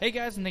Hey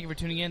guys, and thank you for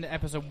tuning in to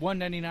episode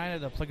 199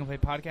 of the Plug and Play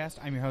podcast.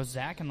 I'm your host,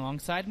 Zach, and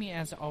alongside me,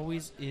 as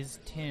always, is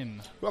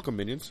Tim. Welcome,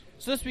 minions.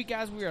 So this week,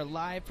 guys, we are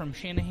live from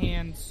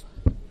Shanahans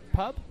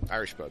pub?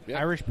 Irish pub, yeah.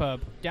 Irish pub,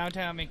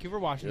 downtown Vancouver,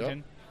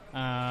 Washington.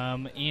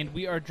 Yep. And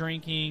we are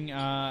drinking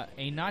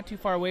a not too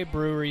far away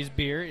brewery's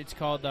beer. It's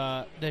called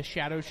the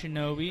Shadow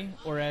Shinobi,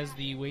 or as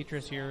the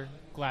waitress here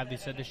gladly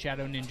said, the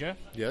Shadow Ninja.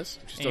 Yes,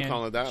 she's still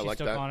calling it that. I like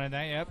that. She's still calling it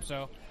that, yep.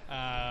 So,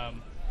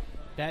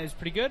 that is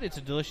pretty good. It's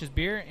a delicious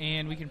beer,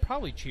 and we can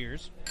probably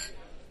cheers.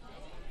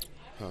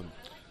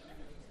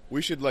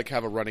 We should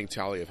have a running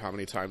tally of how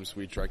many times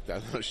we drank that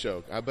on the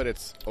show. I bet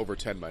it's over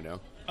 10 by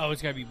now. Oh,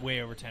 it's got to be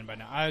way over 10 by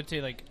now. I would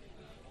say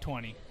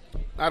 20.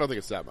 I don't think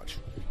it's that much.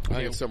 I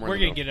think it's somewhere we're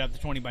in the going to get it up to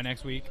 20 by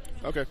next week.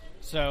 Okay.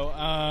 So,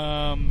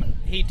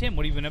 hey, Tim,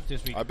 what have you been up to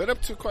this week? I've been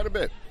up to quite a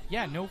bit.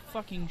 Yeah, no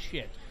fucking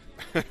shit.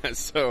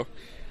 So,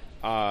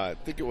 I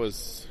think it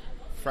was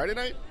Friday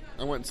night.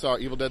 I went and saw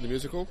Evil Dead the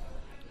Musical.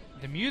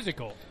 The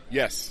musical?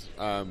 Yes.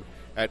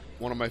 At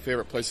one of my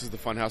favorite places, the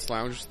Funhouse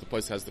Lounge. The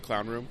place that has the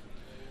clown room.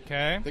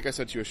 Okay. I think I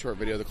sent you a short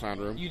video of the clown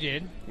room. You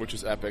did. Which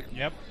is epic.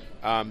 Yep.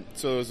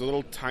 So it was a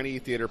little tiny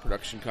theater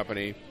production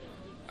company,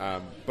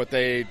 but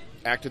they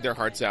acted their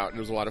hearts out, and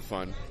it was a lot of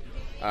fun.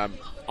 I'm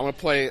going to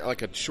play a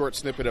short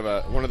snippet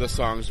of one of the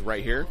songs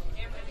right here.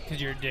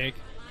 Because you're a dick.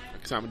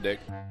 Because I'm a dick.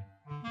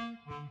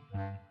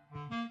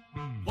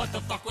 What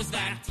the fuck was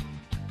that?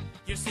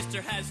 Your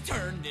sister has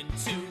turned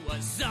into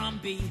a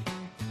zombie.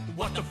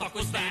 What the fuck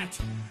was that?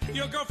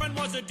 Your girlfriend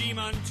was a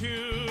demon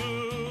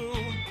too.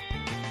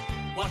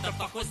 What the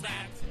fuck was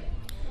that?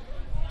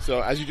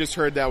 So as you just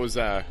heard, that was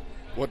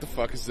what the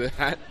fuck is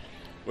that?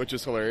 Which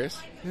is hilarious.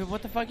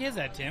 What the fuck is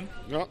that, Tim?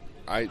 Well,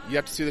 you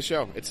have to see the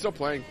show. It's still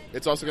playing.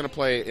 It's also going to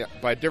play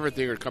by a different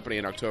theater company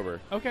in October.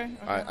 Okay.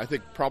 I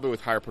think probably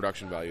with higher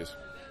production values.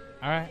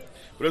 All right.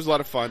 But it was a lot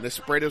of fun. They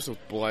sprayed us with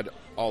blood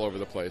all over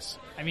the place.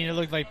 I mean, it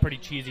looked like pretty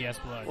cheesy-ass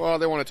blood. Well,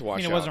 they wanted to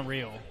wash out. It wasn't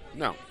real.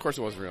 No, of course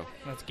it wasn't real.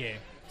 That's gay.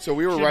 So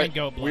we were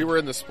we were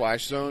in the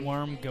splash zone.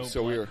 Warm goat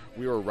so blood.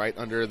 we were right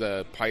under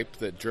the pipe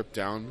that dripped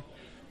down.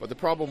 But the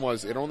problem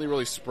was it only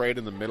really sprayed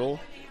in the middle,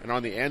 and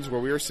on the ends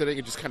where we were sitting,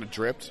 it just kind of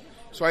dripped.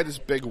 So I had this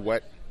big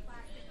wet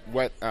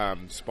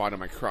spot on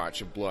my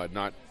crotch of blood.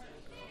 It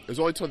was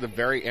only toward the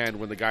very end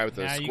when the guy with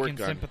the now squirt you can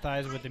gun.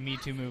 sympathize with the Me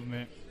Too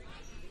movement.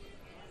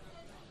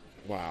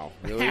 Wow,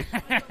 really?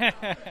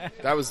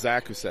 That was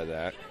Zach who said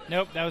that.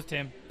 Nope, that was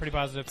Tim. Pretty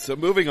positive. So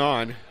moving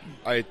on,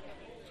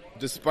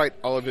 despite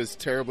all of his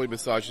terribly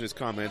misogynist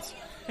comments,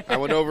 I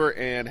went over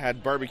and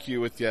had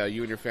barbecue with you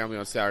and your family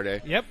on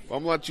Saturday. Yep. Well,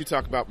 I'm going to let you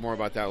talk more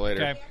about that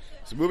later. Okay.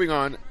 So moving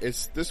on,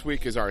 this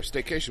week is our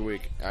staycation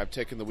week. I've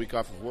taken the week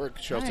off of work.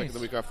 Cheryl's taken the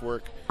week off of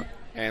work.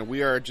 And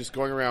we are just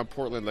going around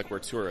Portland like we're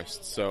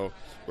tourists. So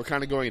we're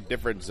kind of going in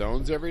different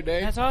zones every day.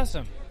 That's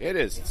awesome. It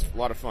is. It's a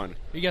lot of fun.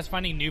 Are you guys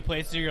finding new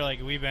places? You're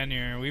like, we've been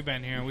here,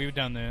 we've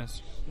done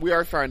this. We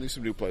are finding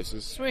some new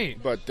places.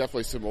 Sweet. But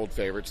definitely some old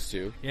favorites,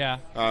 too. Yeah.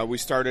 We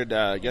started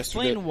yesterday.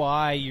 Explain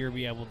why you'll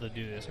be able to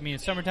do this. I mean,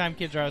 it's summertime,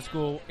 kids are out of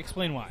school.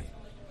 Explain why.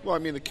 Well, I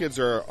mean, the kids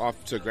are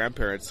off to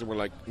grandparents, and we're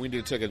like, we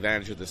need to take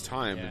advantage of this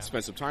time and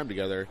spend some time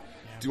together,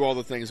 do all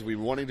the things we've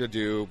been wanting to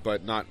do,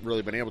 but not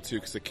really been able to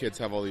because the kids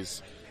have all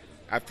these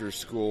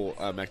after-school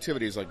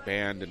activities like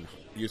band and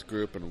youth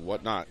group and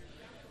whatnot.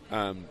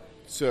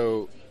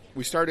 So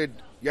we started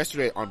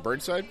yesterday on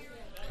Burnside.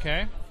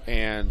 Okay.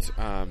 And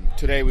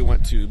today we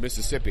went to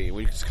Mississippi.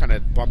 We just kind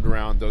of bummed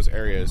around those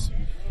areas.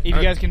 If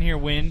you guys can hear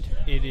wind,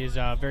 it is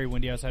very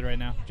windy outside right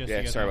now.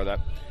 Sorry about that.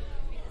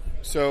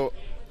 So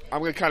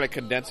I'm going to kind of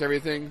condense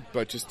everything,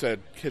 but just to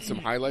hit some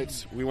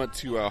highlights. We went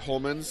to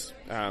Holman's,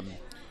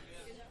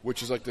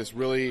 which is like this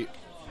really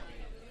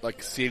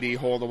seedy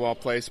hole-in-the-wall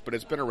place, but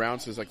it's been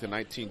around since the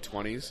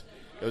 1920s.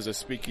 It was a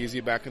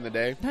speakeasy back in the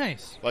day.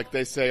 Nice. Like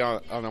they say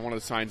on one of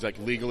the signs,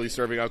 legally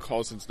serving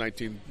alcohol since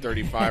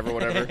 1935 or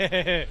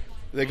whatever.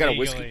 They got a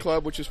whiskey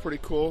club, which is pretty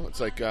cool.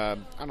 It's I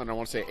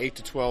want to say 8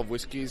 to 12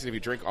 whiskeys. If you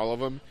drink all of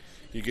them,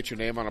 you get your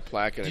name on a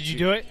plaque. And Did you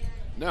do it?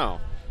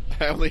 No.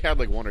 I only had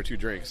 1 or 2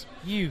 drinks.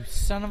 You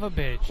son of a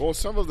bitch. Well,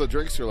 some of the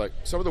drinks are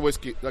some of the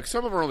whiskey,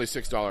 some of them are only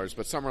 $6,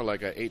 but some are an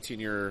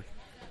 18-year.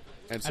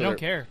 And so I don't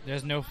care.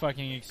 There's no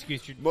fucking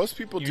excuse. Most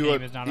people do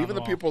it. Even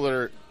the people that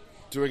are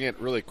doing it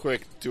really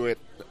quick do it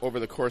over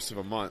the course of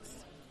a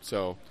month.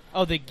 So.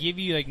 Oh, they give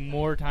you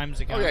more times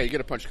to come. Oh yeah, you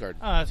get a punch card.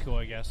 Oh, that's cool,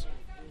 I guess.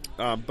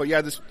 But yeah,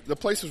 the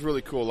place was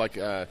really cool. They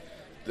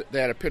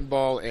had a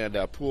pinball and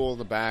a pool in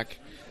the back,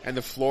 and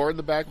the floor in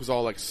the back was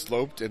all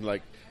sloped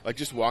and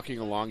just walking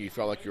along, you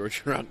felt like you were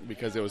drunk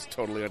because it was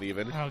totally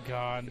uneven. Oh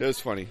god, it was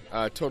funny.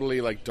 Totally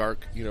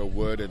dark,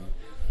 wood and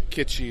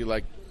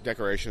kitschy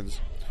decorations.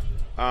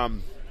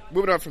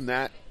 Moving on from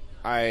that,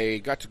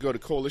 I got to go to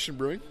Coalition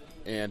Brewing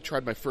and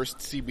tried my first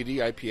CBD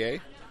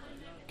IPA.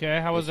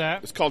 Okay, how was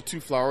that? It's called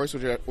Two Flowers,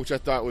 which I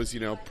thought was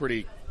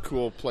pretty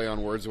cool play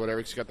on words or whatever.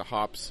 Because you got the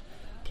hops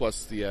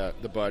plus the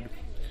bud.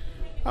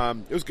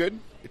 It was good.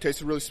 It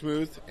tasted really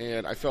smooth,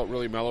 and I felt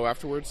really mellow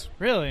afterwards.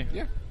 Really?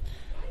 Yeah.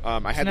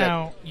 I had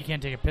now you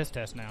can't take a piss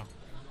test now.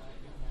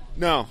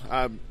 No,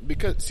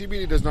 because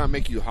CBD does not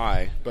make you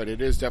high, but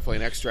it is definitely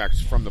an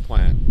extract from the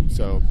plant.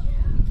 So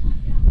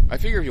I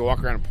figure if you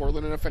walk around in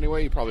Portland enough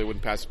anyway, you probably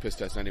wouldn't pass the piss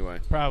test anyway.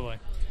 Probably.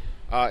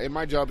 In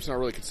my job, it's not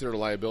really considered a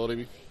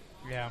liability.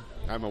 Yeah.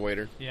 I'm a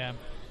waiter. Yeah.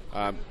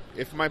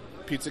 If my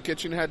pizza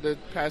kitchen had to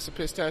pass a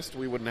piss test,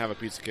 we wouldn't have a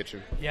pizza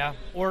kitchen. Yeah,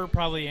 or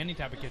probably any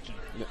type of kitchen.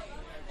 No,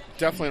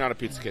 definitely not a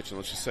pizza kitchen,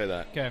 let's just say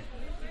that. Okay.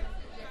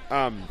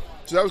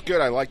 So that was good.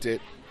 I liked it.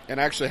 And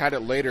I actually had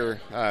it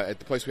later at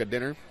the place we had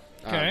dinner.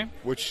 Okay.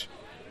 Which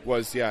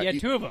was, yeah. Yeah,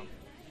 two of them.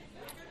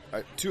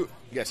 Two.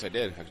 Yes, I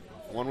did.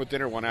 One with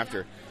dinner, one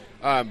after.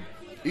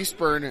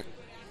 Eastburn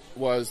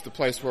was the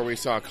place where we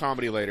saw a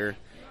comedy later,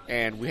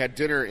 and we had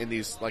dinner in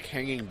these like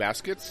hanging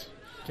baskets.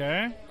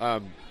 Okay.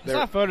 I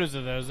saw photos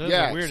of those. Those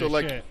are weird so as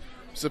like shit.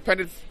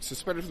 suspended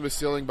from the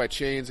ceiling by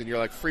chains, and you're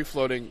like free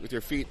floating with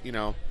your feet,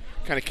 kind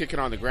of kicking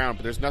on the ground,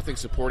 but there's nothing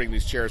supporting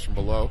these chairs from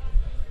below.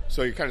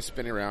 So you're kind of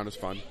spinning around. It's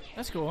fun.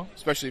 That's cool.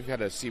 Especially if you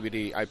had a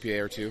CBD IPA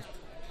or two.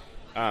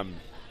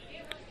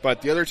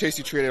 But the other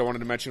tasty treat I wanted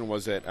to mention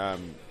was at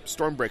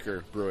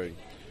Stormbreaker Brewing.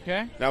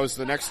 Okay. That was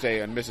the next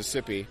day in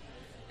Mississippi,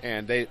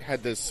 and they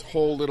had this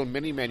whole little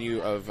mini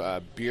menu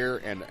of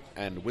beer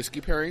and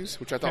whiskey pairings,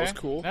 which I thought was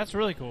cool. That's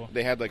really cool.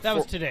 They had like that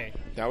was today.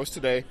 That was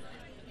today,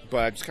 but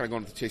I'm just kind of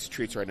going to the tasty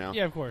treats right now.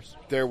 Yeah, of course.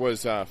 There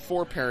was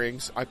 4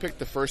 pairings. I picked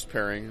the first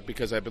pairing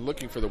because I've been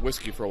looking for the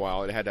whiskey for a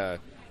while. It had it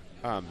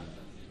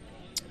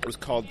was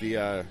called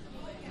the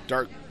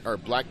Dark or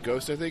Black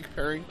Ghost, I think,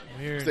 pairing.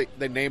 Weird. So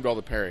they named all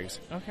the pairings.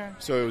 Okay.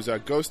 So it was a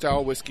Ghost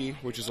Owl whiskey,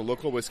 which is a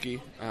local whiskey,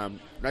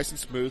 nice and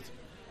smooth.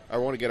 I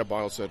want to get a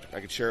bottle so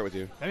I could share it with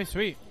you. That'd be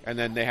sweet. And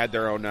then they had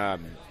their own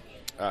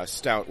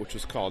stout, which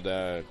was called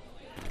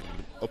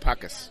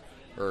Opacus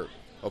or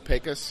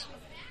Opacus.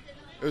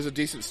 It was a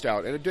decent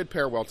stout, and it did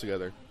pair well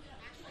together.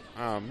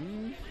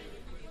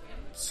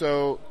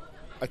 So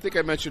I think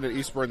I mentioned at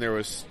Eastburn there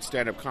was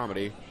stand-up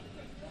comedy.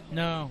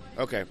 No.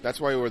 Okay,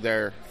 that's why we were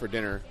there for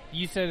dinner.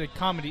 You said a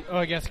comedy. Oh,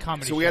 I guess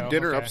comedy. So we had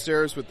dinner okay.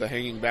 upstairs with the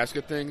hanging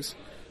basket things.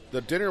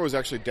 The dinner was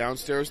actually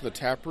downstairs in the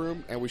tap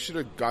room, and we should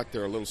have got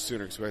there a little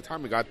sooner. Because by the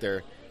time we got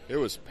there, it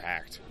was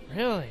packed.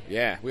 Really?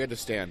 Yeah, we had to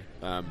stand.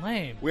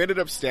 Lame. We ended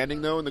up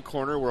standing though in the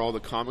corner where all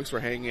the comics were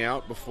hanging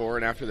out before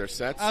and after their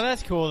sets. Oh,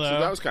 that's cool though. So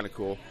that was kind of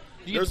cool.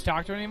 Did you get to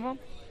talk to any of them?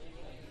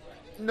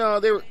 No,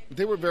 they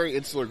were a very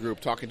insular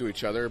group talking to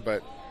each other,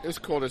 but it was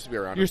cool just to be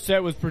around. Your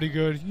set was pretty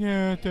good.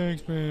 Yeah,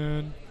 thanks,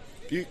 man.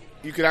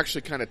 You could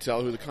actually kind of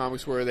tell who the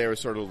comics were. They were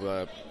sort of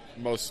the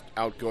most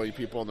outgoing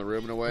people in the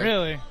room in a way.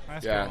 Really?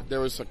 That's yeah, cool. there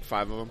was like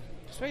 5 of them.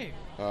 Sweet.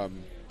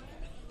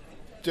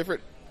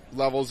 Different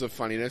levels of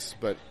funniness,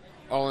 but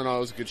all in all, it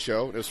was a good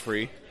show. It was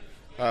free.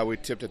 We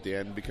tipped at the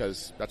end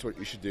because that's what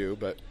you should do,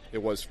 but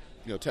it was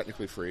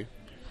technically free.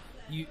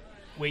 You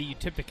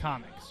tipped the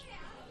comics?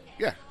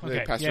 Yeah, okay.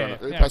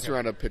 They passed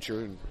around a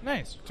pitcher and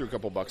nice. Threw a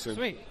couple bucks in.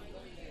 Sweet.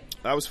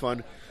 That was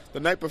fun. The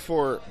night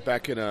before,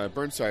 back in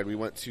Burnside, we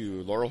went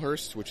to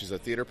Laurelhurst, which is a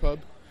theater pub,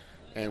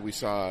 and we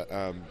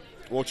saw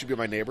Won't You Be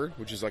My Neighbor,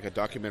 which is like a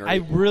documentary. I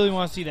really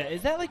want to see that.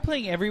 Is that like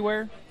playing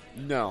everywhere?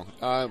 No.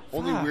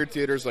 Only weird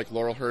theaters like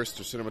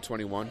Laurelhurst or Cinema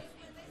 21.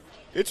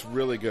 It's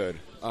really good.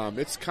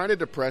 It's kind of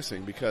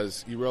depressing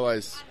because you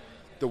realize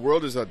the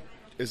world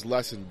is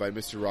lessened by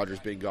Mr. Rogers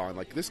being gone.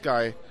 Like, this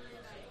guy,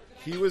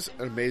 he was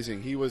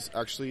amazing. He was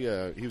actually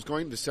he was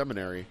going to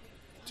seminary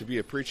to be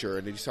a preacher,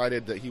 and he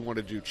decided that he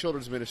wanted to do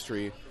children's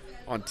ministry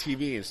on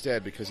TV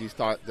instead because he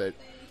thought that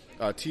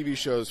TV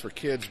shows for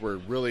kids were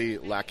really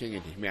lacking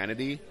in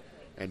humanity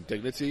and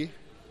dignity.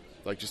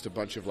 Like, just a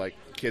bunch of, like,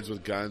 kids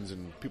with guns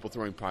and people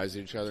throwing pies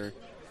at each other.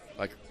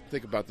 Like,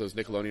 think about those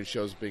Nickelodeon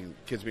shows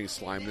kids being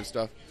slimed and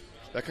stuff.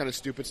 That kind of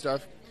stupid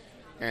stuff.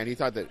 And he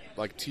thought that,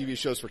 like, TV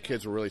shows for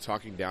kids were really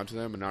talking down to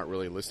them and not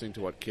really listening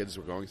to what kids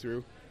were going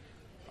through.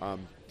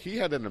 He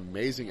had an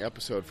amazing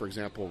episode, for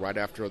example, right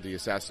after the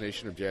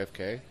assassination of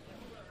JFK.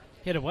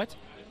 He had a what?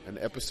 An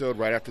episode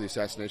right after the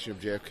assassination of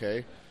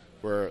JFK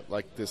where,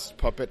 like, this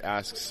puppet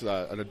asks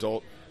an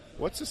adult,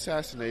 "What's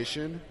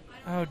assassination?"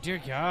 Oh,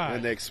 dear God.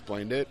 And they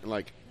explained it.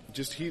 Like,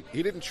 just he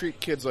didn't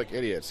treat kids like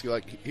idiots.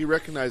 He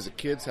recognized that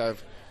kids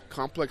have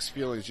complex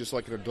feelings just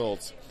like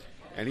adults,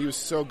 and he was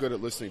so good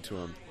at listening to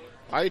them.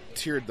 I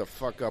teared the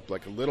fuck up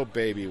like a little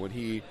baby when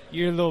he...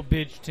 You're a little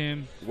bitch,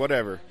 Tim.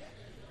 Whatever.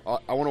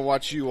 I want to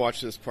watch you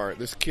watch this part.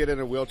 This kid in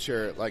a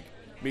wheelchair, like,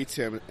 meets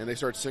him, and they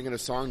start singing a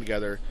song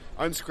together,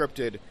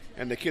 unscripted,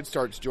 and the kid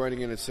starts joining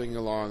in and singing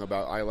along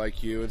about I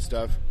like you and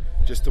stuff,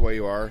 just the way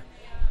you are.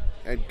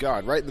 And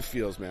God, right in the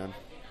feels, man.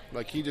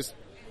 Like, he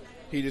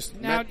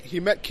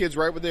met kids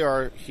right where they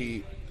are.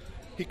 He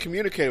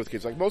communicated with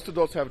kids. Like, most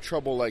adults have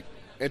trouble, like,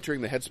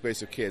 entering the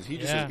headspace of kids.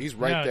 He's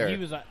right there. He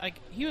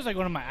was like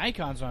one of my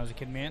icons when I was a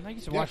kid, man. I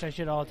used to watch that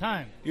shit all the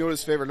time. You know what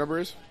his favorite number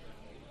is?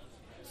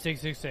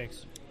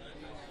 666.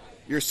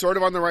 You're sort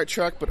of on the right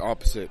track, but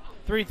opposite.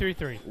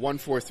 333.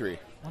 143.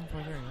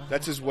 143.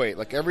 That's his weight.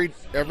 Like, every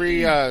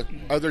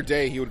other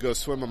day, he would go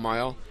swim a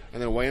mile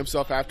and then weigh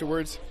himself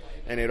afterwards,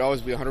 and it'd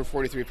always be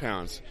 143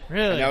 pounds.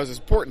 Really? And that was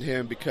important to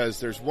him because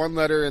there's one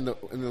letter in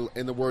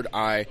the word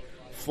I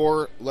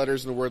 4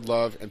 letters in the word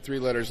love and 3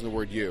 letters in the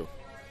word you.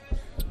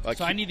 Like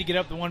so I need to get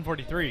up to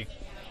 143.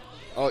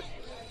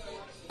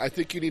 I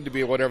think you need to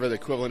be whatever the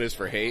equivalent is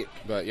for hate,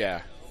 but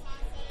yeah.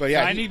 So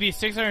I need to be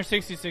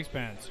 666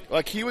 pounds.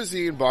 Like, he was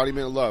the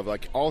embodiment of love.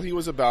 Like, all he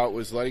was about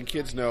was letting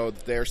kids know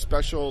that they're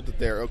special, that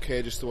they're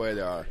okay just the way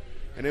they are.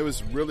 And it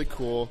was really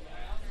cool.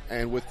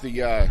 And with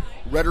the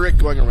rhetoric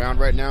going around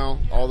right now,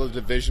 all the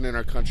division in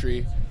our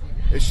country,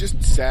 it's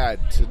just sad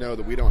to know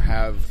that we don't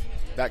have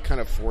that kind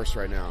of force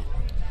right now.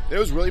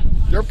 There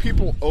are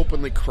people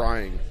openly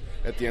crying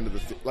at the end of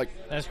the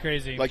that's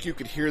crazy. Like, you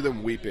could hear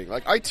them weeping.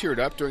 Like, I teared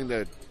up during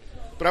the...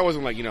 But I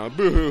wasn't like,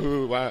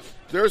 boo-hoo-hoo, wow.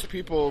 There's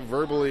people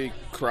verbally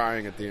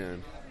crying at the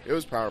end. It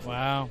was powerful.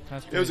 Wow,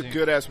 that's crazy. It was a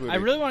good-ass movie. I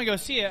really want to go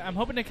see it. I'm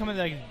hoping to come with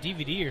like a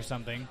DVD or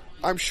something.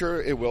 I'm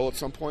sure it will at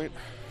some point.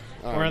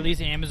 Or at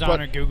least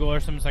Amazon or Google or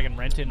something so I can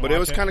rent it and But it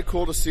was kind of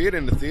cool to see it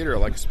in the theater,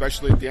 like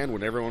especially at the end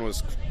when everyone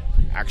was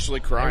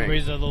actually crying.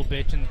 Everybody's a little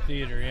bitch in the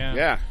theater,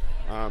 yeah.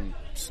 Yeah.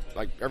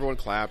 Like, everyone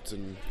clapped,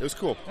 and it was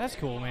cool. That's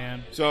cool,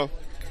 man. So...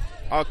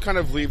 I'll kind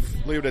of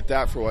leave it at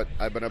that for what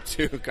I've been up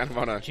to, kind of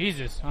on a...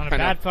 Jesus, on a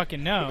bad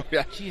fucking note.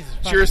 Yeah. Jesus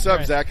Cheers up,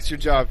 Christ. Zach. It's your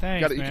job.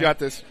 Thanks, You man. got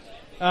this.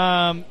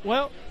 Well,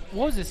 what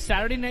was it,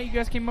 Saturday night you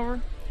guys came over?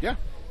 Yeah.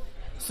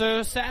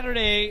 So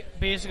Saturday,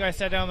 basically I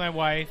sat down with my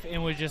wife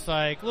and was just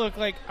like, look,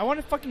 like, I want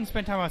to fucking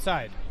spend time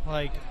outside.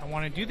 Like, I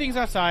want to do things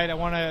outside.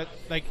 I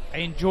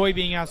enjoy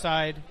being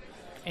outside.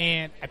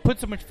 And I put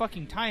so much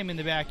fucking time in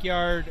the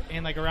backyard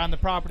and, like, around the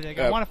property. Like,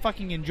 I want to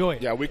fucking enjoy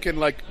it. Yeah, we can,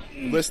 like,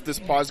 list this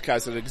podcast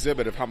as an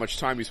exhibit of how much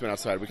time you spent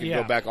outside. We can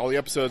go back all the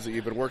episodes that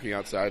you've been working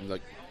outside and,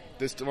 like,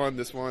 this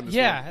one.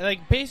 Yeah,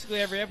 like, basically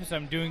every episode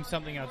I'm doing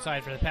something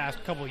outside for the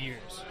past couple of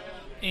years.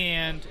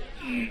 And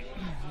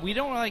we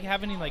don't, like,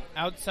 have any, like,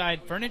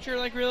 outside furniture,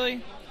 like,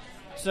 really.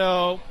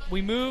 So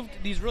we moved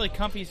these really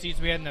comfy seats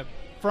we had in the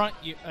front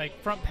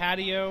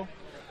patio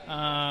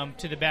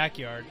to the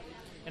backyard.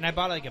 And I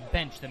bought like a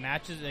bench that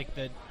matches, like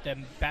the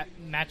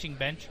matching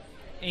bench.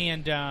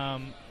 And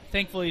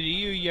thankfully to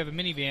you have a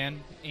minivan,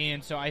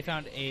 and so I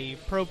found a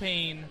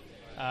propane,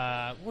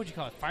 what would you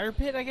call it, fire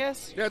pit, I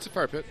guess? Yeah, it's a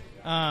fire pit.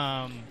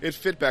 It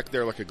fit back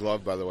there like a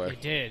glove, by the way.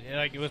 It did.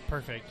 It was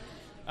perfect.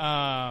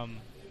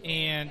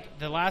 And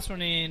the last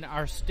one in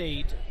our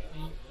state,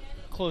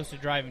 close to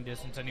driving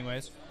distance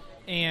anyways.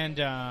 And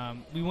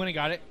we went and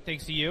got it,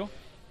 thanks to you.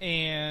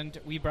 And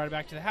we brought it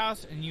back to the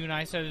house, and you and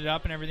I set it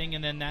up and everything.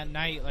 And then that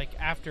night, like,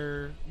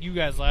 after you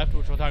guys left,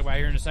 which we'll talk about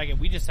here in a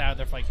second, we just sat out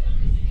there for, like,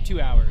 2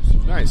 hours.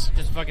 Nice.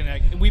 Just fucking,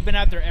 like, and we've been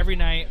out there every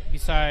night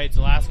besides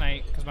last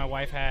night because my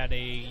wife had a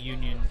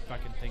union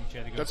fucking thing she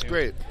had to go to. That's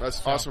great.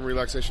 That's awesome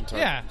relaxation time.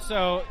 Yeah,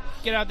 so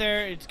get out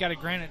there. It's got a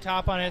granite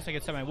top on it, so I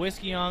can set my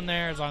whiskey on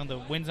there as long as the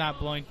wind's not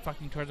blowing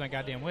fucking towards my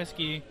goddamn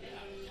whiskey.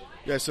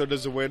 Yeah, so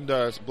does the wind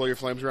blow your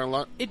flames around a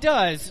lot? It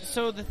does.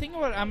 So the thing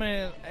what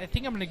I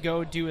think I'm gonna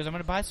go do is I'm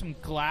gonna buy some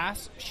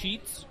glass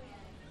sheets,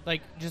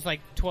 like just like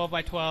 12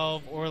 by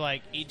 12 or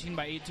like 18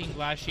 by 18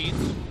 glass sheets.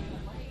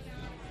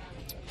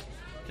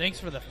 Thanks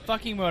for the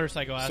fucking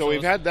motorcycle, assholes. So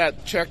we've had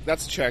that check.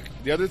 That's a check.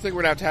 The other thing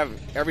we're gonna have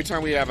every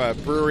time we have a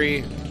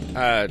brewery,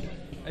 a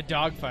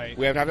dog fight.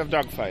 We have to have a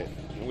dog fight.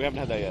 We haven't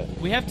had that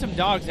yet. We have some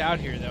dogs out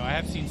here though. I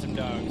have seen some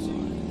dogs.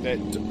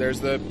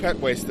 There's the pet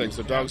waste thing,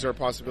 so dogs are a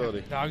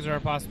possibility. Dogs are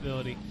a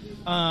possibility.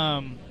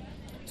 So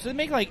they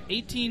make like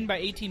 18 by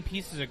 18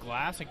 pieces of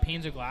glass, like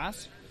panes of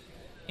glass.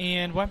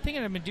 And what I'm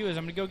thinking I'm going to do is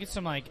I'm going to go get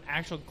some like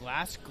actual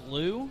glass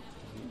glue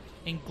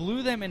and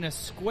glue them in a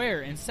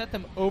square and set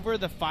them over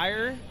the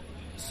fire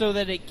so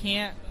that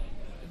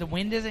the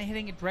wind isn't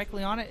hitting it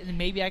directly on it, and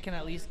maybe I can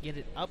at least get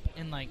it up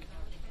and like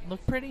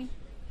look pretty.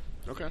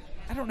 Okay.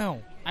 I don't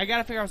know. I got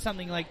to figure out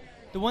something. Like,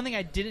 the one thing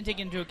I didn't take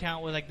into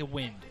account was like the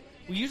wind.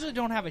 We usually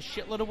don't have a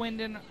shitload of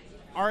wind in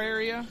our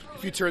area.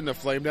 If you turn the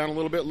flame down a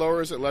little bit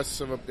lower, is it less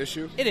of an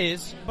issue? It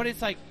is, but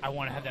it's like, I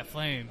want to have that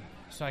flame,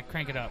 so I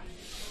crank it up.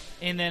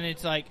 And then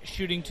it's like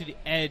shooting to the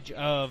edge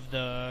of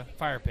the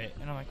fire pit.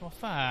 And I'm like, well,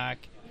 fuck.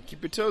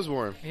 Keep your toes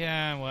warm.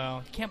 Yeah,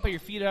 well, you can't put your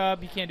feet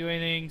up, you can't do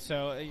anything,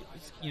 so, it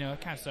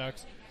kind of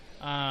sucks.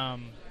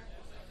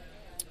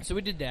 So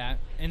we did that.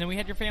 And then we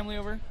had your family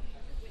over.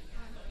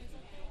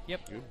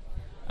 Yep. Good.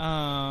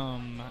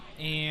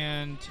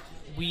 And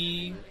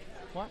we...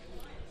 What?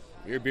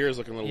 Your beer is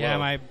looking a little low. Yeah,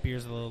 my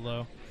beer's a little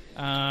low.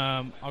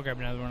 I'll grab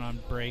another one on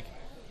break.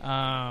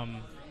 So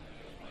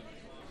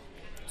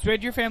we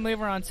had your family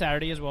over on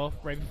Saturday as well,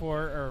 right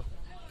before or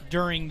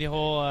during the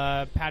whole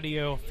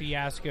patio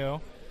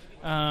fiasco.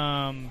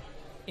 And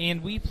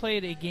we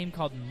played a game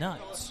called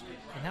Nuts,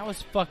 and that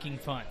was fucking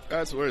fun.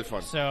 That's really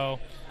fun. So,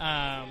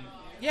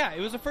 yeah,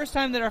 it was the first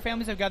time that our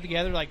families have got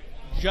together, like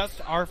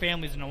just our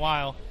families in a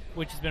while,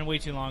 which has been way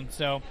too long.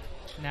 So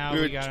now we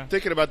we were got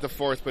thinking about the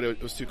fourth, but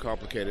it was too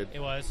complicated. It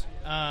was.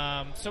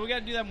 So we got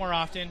to do that more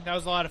often. That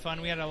was a lot of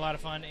fun. We had a lot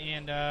of fun,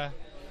 and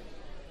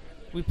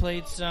we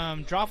played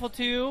some Drawful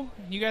 2.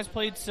 You guys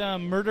played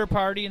some Murder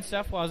Party and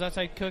stuff while I was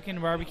outside cooking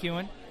and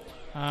barbecuing.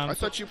 I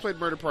thought you played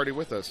Murder Party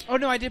with us. Oh,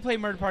 no, I did play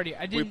Murder Party.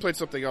 I did. We played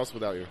something else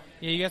without you.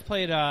 Yeah, you guys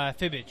played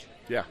Fibbage.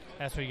 Yeah.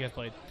 That's what you guys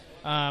played.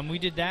 We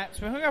did that.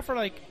 So we hung out for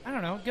like, I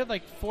don't know, good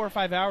like 4 or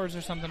 5 hours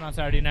or something on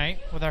Saturday night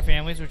with our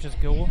families, which is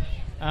cool.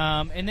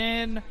 And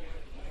then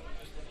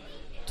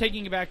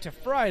taking it back to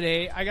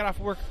Friday, I got off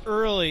work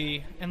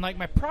early, and like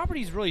my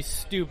property's really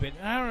stupid.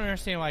 And I don't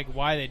understand like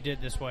why they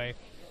did this way.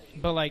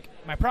 But like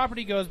my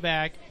property goes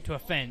back to a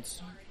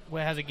fence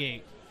where it has a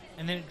gate,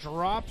 and then it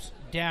drops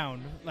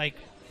down like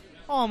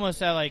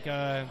almost at like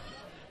a...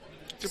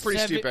 It's a pretty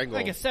steep angle.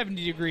 Like a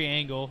 70-degree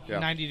angle,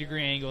 Yeah.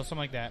 90-degree angle, something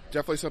like that.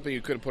 Definitely something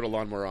you couldn't put a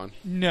lawnmower on.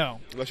 No.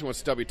 Unless you want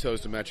stubby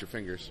toes to match your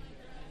fingers.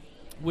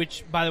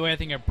 Which, by the way, I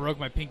think I broke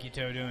my pinky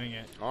toe doing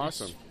it.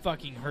 Awesome. It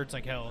fucking hurts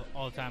like hell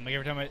all the time. Like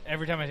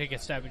every time I take a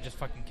step, it just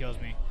fucking kills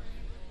me.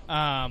 So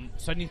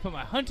I need to put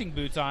my hunting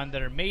boots on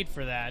that are made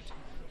for that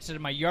instead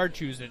of my yard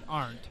shoes that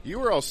aren't. You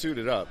were all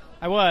suited up.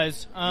 I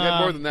was. You had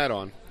more than that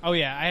on. Oh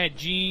yeah, I had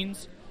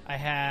jeans. I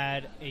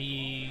had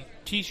a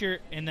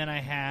t-shirt, and then I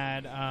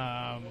had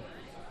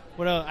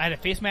what else? I had a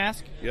face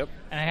mask. Yep.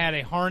 And I had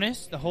a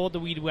harness to hold the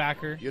weed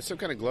whacker. You had some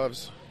kind of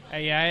gloves.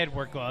 Yeah, I had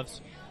work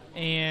gloves.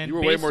 And you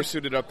were way more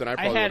suited up than I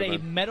probably would have been. I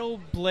had a metal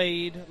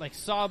blade, like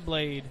saw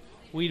blade,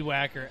 weed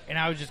whacker, and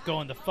I was just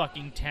going to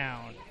fucking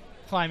town,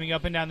 climbing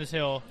up and down this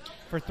hill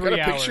for 3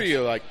 hours. I picture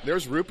you like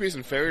there's rupees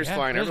and fairies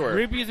flying everywhere.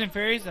 Rupees and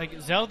fairies.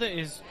 Like Zelda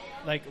is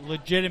like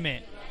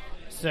legitimate.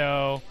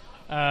 So,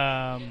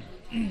 yeah,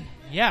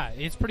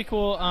 it's pretty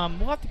cool.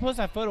 We'll have to post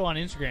that photo on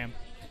Instagram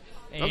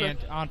and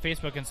on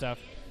Facebook and stuff.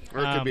 Or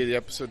it could be the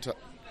episode.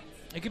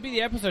 It could be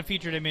the episode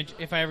featured image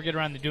if I ever get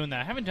around to doing that.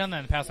 I haven't done that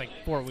in the past like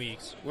 4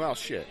 weeks. Well,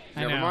 shit.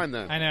 Never mind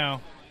then. I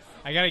know.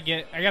 I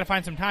gotta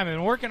find some time. I've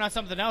been working on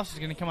something else that's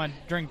gonna come on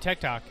during Tech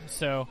Talk.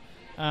 So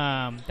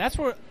that's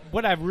what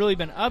I've really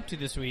been up to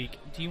this week.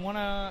 Do you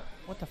wanna?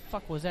 What the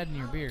fuck was that in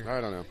your beer? I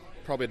don't know.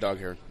 Probably a dog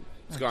hair.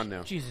 It's gone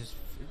now. Jesus.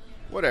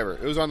 Whatever.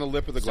 It was on the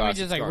lip of the glass. Somebody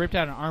just like ripped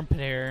out an armpit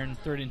hair and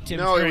threw it in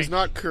Tim's No, drink. it was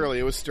not curly.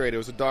 It was straight. It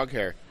was a dog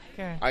hair.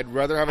 Okay. I'd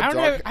rather have a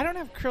dog. I don't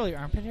have curly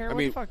armpit hair. I What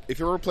mean, the fuck? if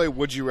you were to play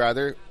Would You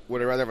Rather, would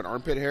I rather have an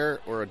armpit hair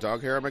or a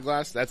dog hair on my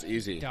glass? That's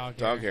easy. Dog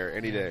hair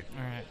any day.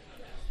 All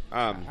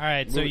right. All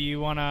right. So you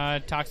want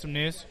to talk some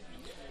news?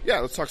 Yeah,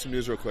 let's talk some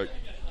news real quick.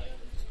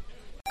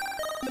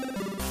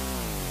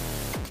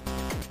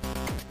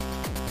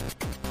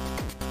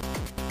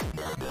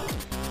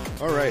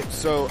 All right.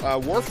 So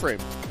Warframe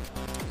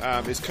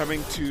is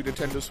coming to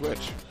Nintendo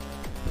Switch.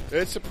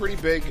 It's a pretty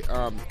big.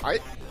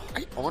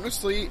 I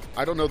honestly,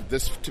 I don't know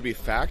this to be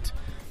fact,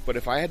 but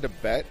if I had to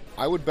bet,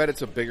 I would bet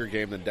it's a bigger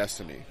game than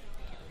Destiny.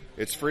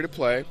 It's free to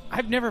play.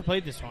 I've never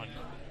played this one.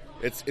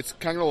 It's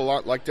kind of a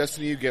lot like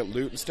Destiny. You get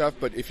loot and stuff,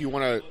 but if you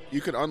want to,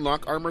 you can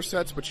unlock armor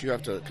sets, but you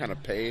have to kind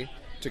of pay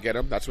to get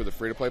them. That's where the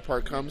free to play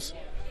part comes.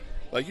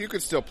 Like you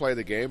could still play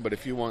the game, but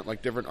if you want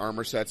like different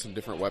armor sets and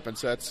different weapon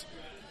sets,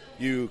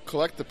 you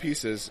collect the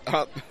pieces.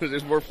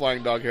 There's more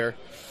flying dog hair.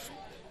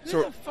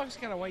 Who the fuck's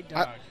got a white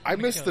dog? I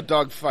miss the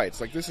dog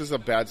fights. Like, this is a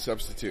bad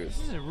substitute. This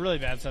is a really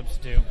bad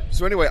substitute.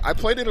 So anyway, I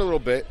played it a little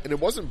bit, and it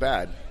wasn't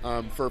bad.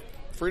 For a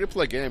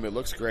free-to-play game, it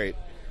looks great.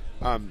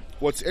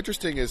 What's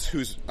interesting is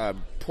who's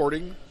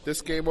porting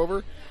this game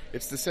over.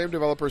 It's the same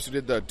developers who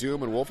did the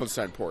Doom and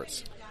Wolfenstein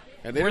ports.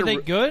 And Were they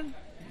good?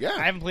 Yeah.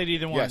 I haven't played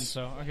either one,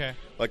 so okay.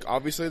 Like,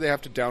 obviously, they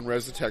have to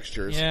down-res the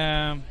textures.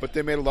 Yeah. But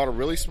they made a lot of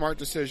really smart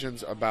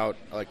decisions about,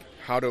 like,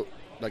 how to,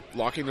 like,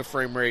 locking the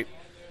frame rate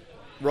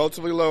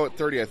relatively low at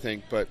 30, I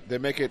think, but they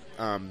make it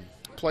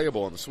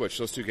playable on the Switch,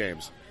 those two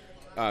games.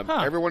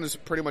 Everyone has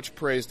pretty much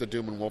praised the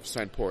Doom and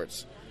Wolfenstein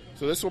ports.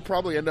 So this will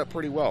probably end up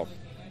pretty well.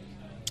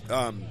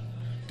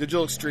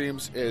 Digital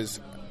Extremes is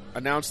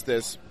announced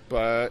this,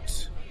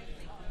 but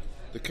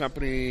the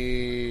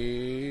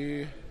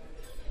company...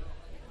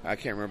 I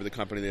can't remember the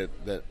company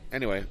that...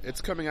 Anyway, it's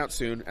coming out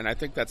soon, and I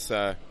think that's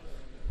a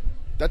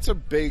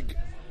big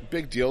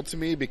deal to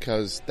me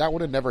because that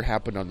would have never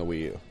happened on the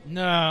Wii U.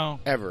 No.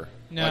 Ever.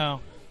 No.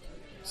 Like,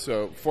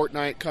 so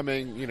Fortnite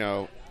coming,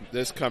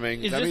 this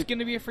coming. Is this going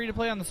to be a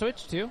free-to-play on the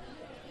Switch, too?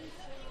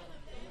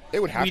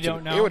 It would have to. We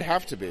don't know. It would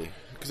have to be,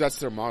 because that's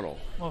their model.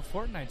 Well,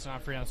 Fortnite's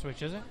not free on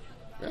Switch, is it?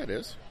 Yeah, it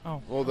is.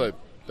 Oh. Well,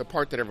 the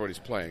part that everybody's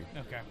playing.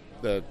 Okay.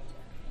 The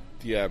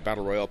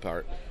Battle Royale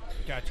part.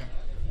 Gotcha.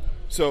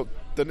 So,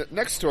 the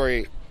next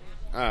story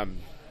that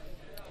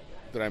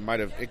I might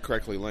have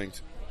incorrectly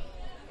linked.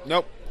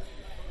 Nope.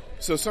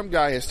 So, some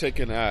guy has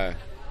taken Nintendo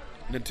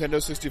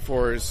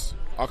 64's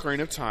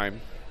Ocarina of Time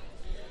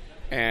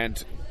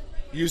and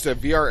used a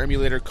VR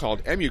emulator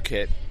called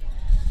EmuKit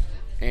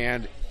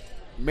and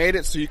made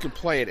it so you can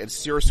play it in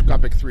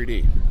stereoscopic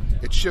 3D.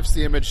 It shifts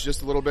the image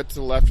just a little bit to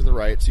the left or the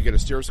right, so you get a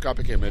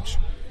stereoscopic image.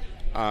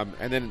 And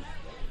then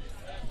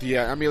the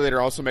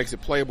emulator also makes it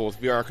playable with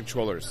VR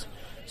controllers.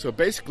 So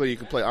basically, you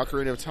can play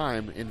Ocarina of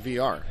Time in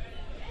VR.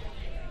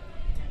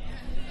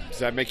 Does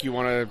that make you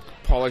want to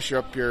polish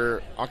up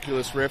your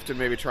Oculus Rift and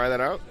maybe try that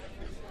out?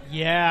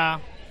 Yeah.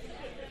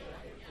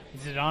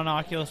 Is it on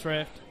Oculus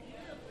Rift?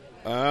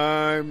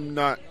 I'm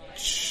not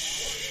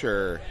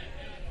sure,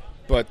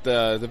 but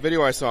the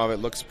video I saw of it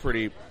looks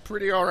pretty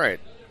all right.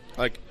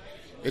 Like,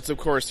 It's, of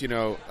course,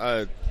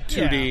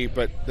 2D,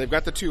 but they've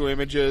got the 2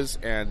 images,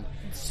 and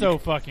so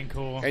fucking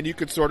cool. And you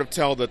could sort of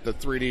tell that the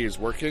 3D is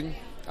working.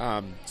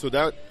 I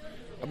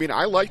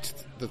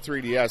liked the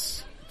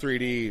 3DS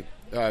 3D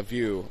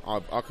view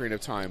of Ocarina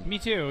of Time. Me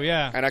too,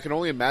 yeah. And I can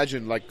only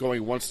imagine like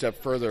going one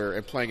step further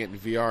and playing it in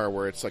VR,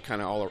 where it's like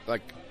kind of all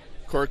like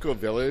Koroko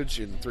Village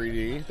in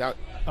 3D.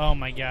 Oh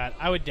my god,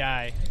 I would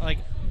die. Like,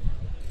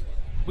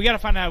 we got to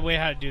find out a way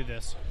how to do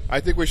this. I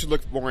think we should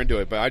look more into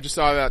it, but I just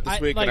saw that this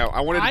week, and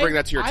I wanted to bring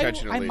that to your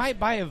attention at least. I might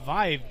buy a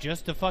Vive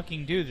just to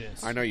fucking do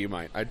this. I know you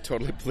might. I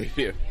totally believe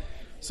you.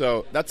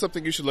 So that's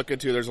something you should look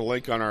into. There's a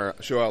link on our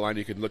show outline.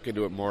 You can look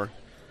into it more.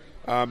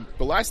 The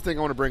last thing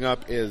I want to bring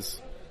up is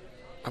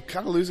I'm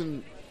kind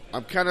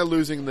of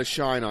losing the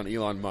shine on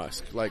Elon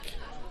Musk. Like,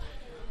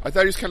 I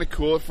thought he was kind of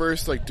cool at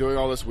first, like doing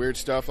all this weird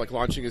stuff, like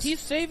launching his...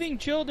 He's saving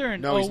children.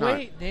 No, he's not.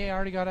 Wait, they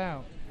already got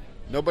out.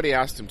 Nobody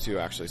asked him to,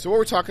 actually. So what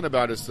we're talking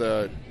about is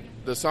the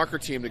soccer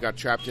team that got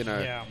trapped in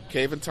a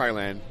cave in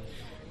Thailand,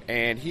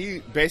 and he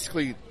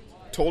basically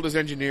told his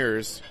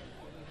engineers,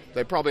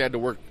 they probably had to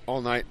work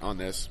all night on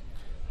this,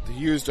 they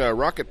used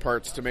rocket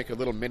parts to make a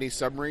little mini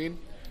submarine,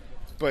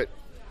 but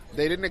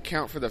they didn't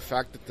account for the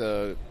fact that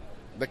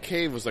the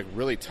cave was like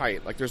really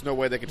tight. Like, there's no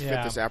way they could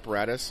fit this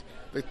apparatus.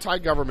 The Thai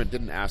government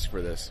didn't ask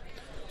for this.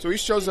 So he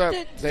shows up.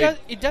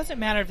 It doesn't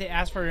matter if they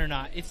ask for it or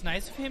not. It's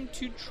nice of him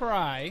to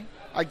try.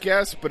 I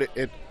guess, but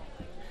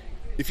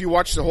if you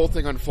watch the whole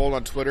thing unfold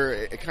on Twitter,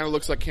 it kind of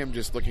looks like him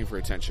just looking for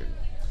attention.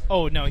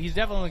 Oh, no, he's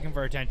definitely looking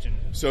for attention.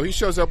 So he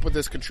shows up with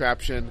this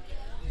contraption.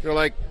 They're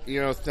like,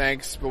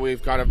 thanks, but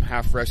we've got him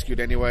half rescued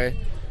anyway.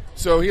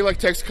 So he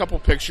takes a couple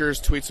pictures,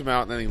 tweets them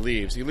out, and then he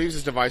leaves. He leaves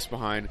his device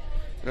behind.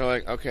 They're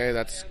like, okay,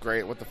 that's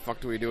great. What the fuck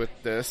do we do with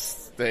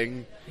this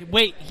thing?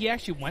 Wait, he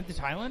actually went to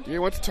Thailand? Yeah, he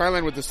went to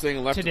Thailand with this thing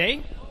and left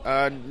today?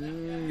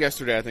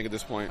 Yesterday, I think, at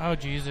this point. Oh,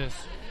 Jesus.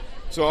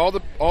 So all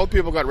the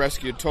people got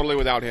rescued totally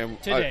without him.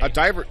 Today. A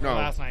diver, no.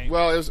 Last night.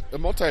 Well, it was a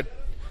because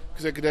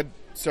they could have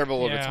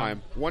several at a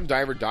time. One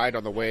diver died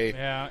on the way.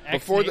 Yeah.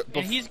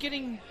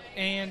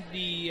 And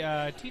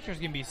the teacher's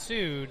going to be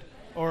sued.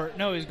 Or,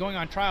 no, he's going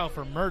on trial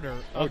for murder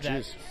of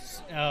that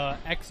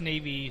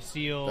ex-Navy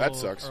SEAL that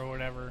sucks. Or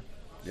whatever.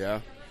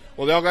 Yeah.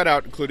 Well, they all got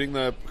out, including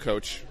the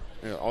coach.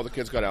 All the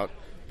kids got out.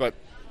 But,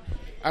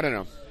 I don't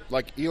know.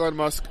 Like, Elon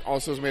Musk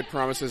also has made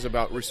promises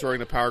about restoring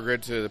the power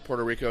grid to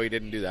Puerto Rico. He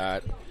didn't do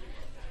that.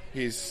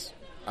 He's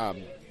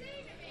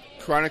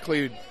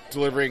chronically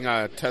delivering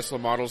Tesla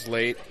models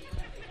late.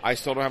 I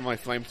still don't have my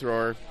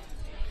flamethrower.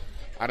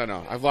 I don't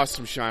know. I've lost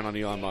some shine on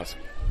Elon Musk.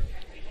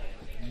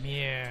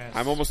 Yes.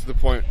 I'm almost at the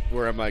point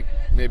where I'm like,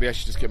 maybe I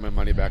should just get my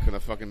money back on the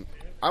fucking...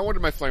 I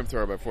wanted my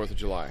flamethrower by 4th of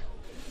July.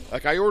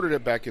 Like, I ordered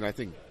it back in, I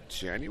think,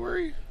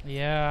 January?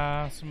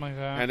 Yeah, something like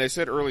that. And they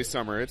said early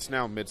summer. It's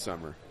now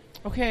midsummer.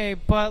 Okay,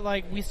 but,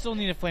 we still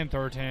need a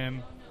flamethrower,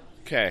 Tim.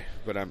 Okay,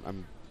 but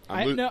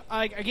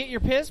I get you're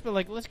pissed, but,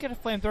 let's get a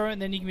flamethrower,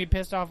 and then you can be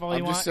pissed off all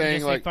you want. I'm just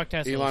saying, fuck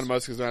Teslas. Elon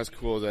Musk is not as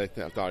cool as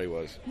I thought he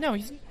was. No,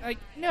 he's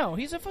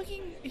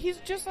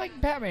just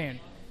like Batman.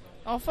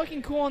 All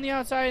fucking cool on the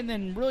outside, and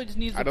then really just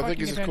needs the fucking I don't think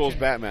he's attention. as cool as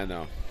Batman,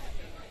 though.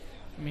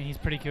 I mean, he's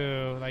pretty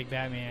cool, like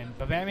Batman.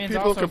 But Batman's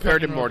People also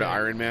compared him more to good.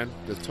 Iron Man,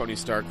 the Tony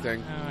Stark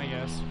thing. Oh, I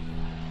guess.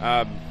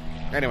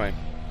 Anyway,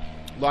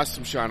 lost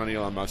some shine on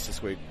Elon Musk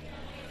this week.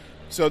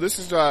 So this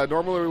is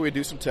normally we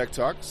do some tech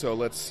talk, so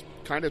let's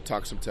kind of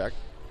talk some tech.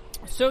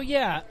 So,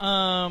 yeah,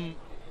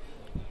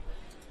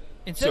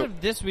 instead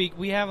of this week,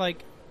 we have, I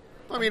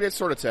mean, it's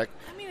sort of tech.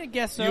 I mean, I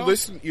guess so.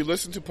 You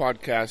listen to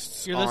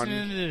podcasts. You're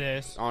listening to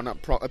this. On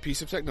a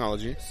piece of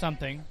technology.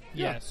 Something,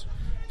 yeah. Yes.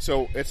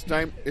 So it's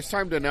time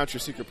to announce your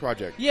secret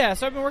project. Yeah,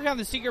 so I've been working on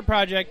the secret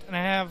project, and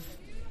I have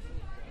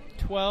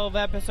 12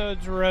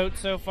 episodes wrote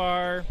so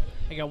far.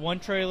 I got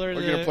one trailer.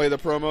 We're gonna play the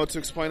promo to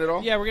explain it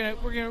all. Yeah, we're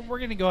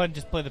gonna go ahead and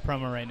just play the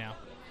promo right now.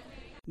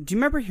 Do you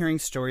remember hearing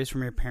stories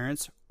from your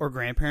parents or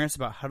grandparents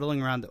about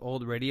huddling around the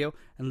old radio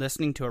and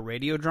listening to a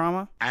radio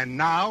drama? And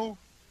now,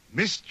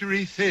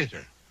 Mystery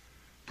Theater,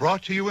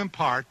 brought to you in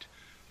part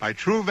by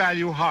True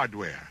Value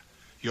Hardware,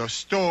 your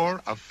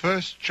store of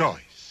first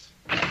choice.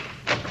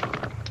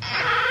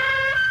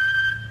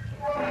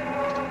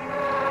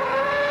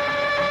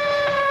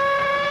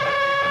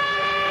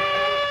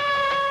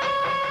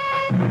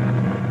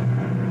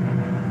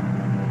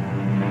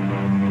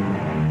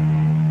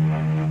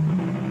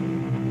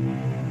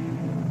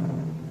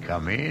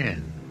 Come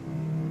in.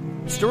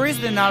 Stories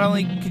that not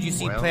only could you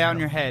see play out in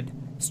your head,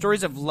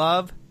 stories of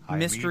love,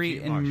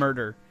 mystery, and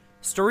murder.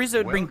 Stories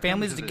that would bring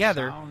families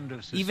together,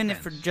 even if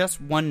for just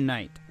one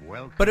night.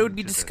 But it would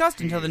be discussed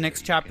until the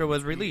next chapter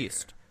was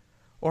released.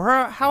 Or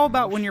how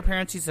about when your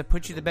parents used to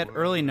put you to bed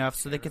early enough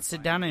so they could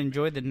sit down and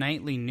enjoy the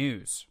nightly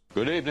news?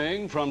 Good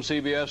evening from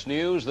CBS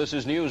News. This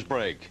is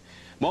Newsbreak.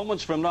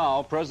 Moments from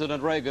now,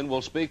 President Reagan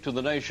will speak to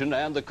the nation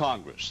and the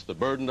Congress. The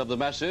burden of the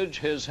message: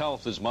 his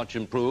health is much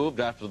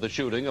improved after the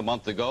shooting a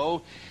month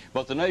ago,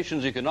 but the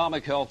nation's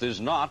economic health is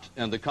not,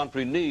 and the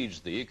country needs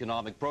the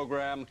economic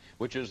program,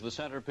 which is the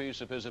centerpiece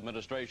of his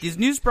administration. These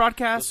news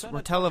broadcasts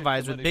were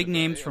televised with big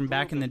names from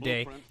back in the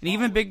day, and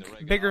even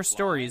bigger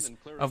stories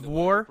of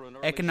war,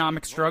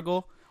 economic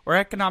struggle, or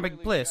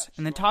economic bliss,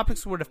 and the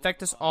topics would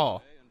affect us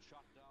all.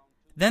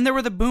 Then there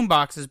were the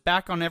boomboxes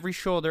back on every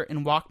shoulder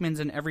and Walkmans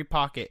in every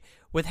pocket,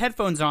 with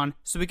headphones on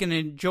so we can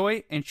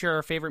enjoy and share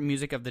our favorite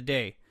music of the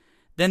day.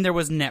 Then there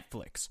was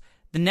Netflix,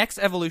 the next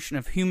evolution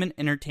of human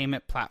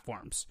entertainment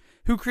platforms,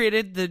 who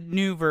created the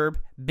new verb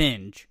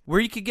binge, where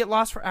you could get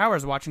lost for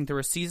hours watching through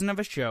a season of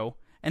a show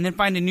and then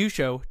find a new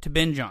show to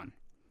binge on.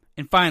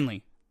 And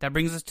finally, that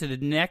brings us to the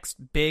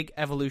next big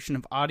evolution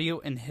of audio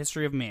in the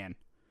history of man.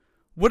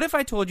 What if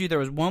I told you there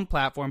was one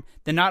platform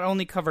that not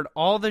only covered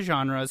all the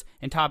genres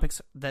and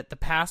topics that the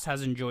past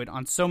has enjoyed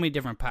on so many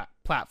different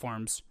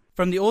platforms,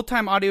 from the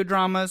old-time audio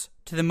dramas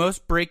to the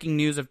most breaking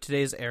news of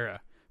today's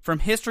era, from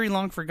history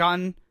long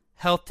forgotten,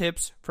 health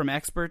tips from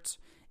experts,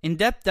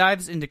 in-depth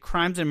dives into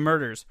crimes and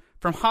murders,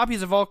 from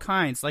hobbies of all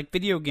kinds like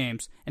video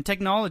games and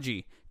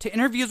technology, to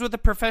interviews with the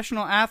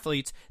professional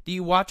athletes that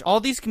you watch, all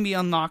these can be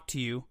unlocked to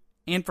you,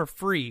 and for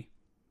free,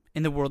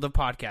 in the world of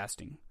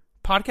podcasting.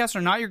 Podcasts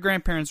are not your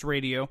grandparents'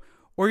 radio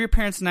or your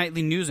parents'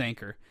 nightly news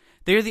anchor.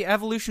 They are the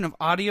evolution of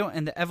audio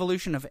and the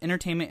evolution of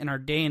entertainment in our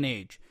day and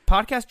age.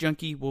 Podcast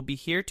Junkie will be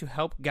here to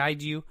help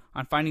guide you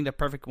on finding the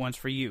perfect ones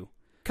for you.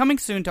 Coming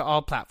soon to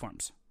all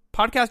platforms.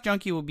 Podcast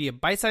Junkie will be a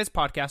bite-sized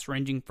podcast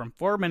ranging from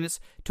 4 minutes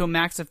to a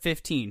max of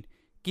 15,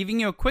 giving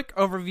you a quick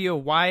overview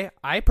of why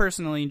I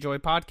personally enjoy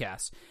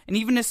podcasts, and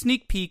even a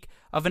sneak peek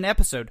of an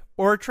episode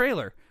or a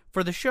trailer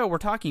for the show we're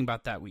talking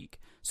about that week.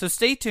 So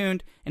stay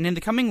tuned, and in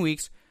the coming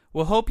weeks,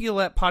 we'll hope you'll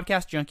let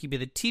Podcast Junkie be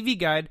the TV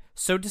guide,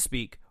 so to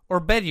speak,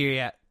 or better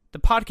yet, the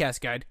podcast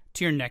guide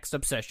to your next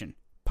obsession.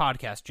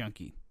 Podcast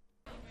Junkie.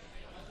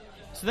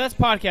 So that's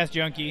Podcast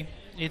Junkie.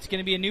 It's going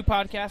to be a new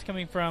podcast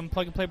coming from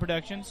Plug and Play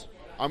Productions.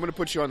 I'm going to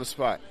put you on the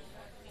spot.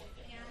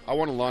 I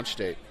want a launch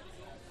date.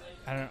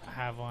 I don't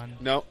have one.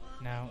 No.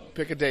 No.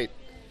 Pick a date.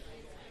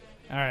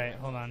 All right,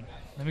 hold on.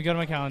 Let me go to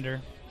my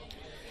calendar.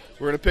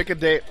 We're going to pick a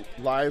date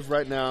live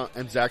right now,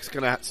 and Zach's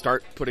going to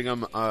start putting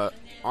them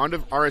onto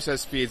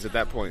RSS feeds at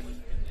that point.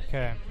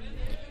 Okay.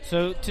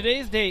 So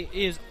today's date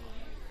is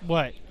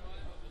what?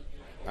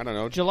 I don't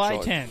know. July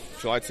 10th.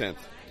 July 10th.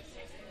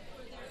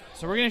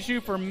 So we're going to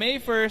shoot for May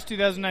 1st,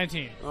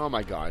 2019. Oh,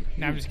 my God.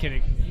 No, I'm just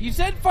kidding. You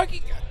said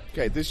fucking...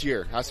 Okay, this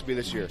year. Has to be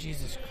this year.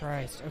 Jesus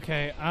Christ.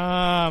 Okay,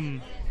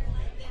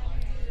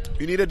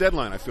 You need a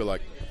deadline, I feel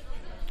like.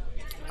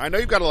 I know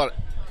you've got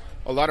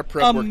a lot of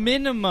prep work. A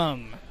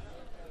minimum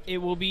it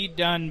will be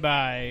done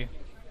by...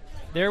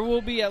 There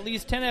will be at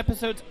least 10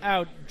 episodes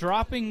out,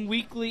 dropping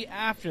weekly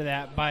after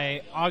that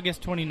by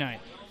August 29th.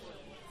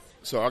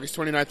 So August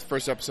 29th, the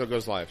first episode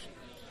goes live.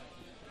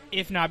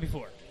 If not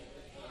before.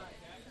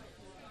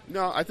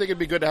 No, I think it'd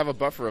be good to have a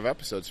buffer of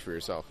episodes for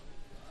yourself.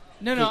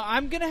 No,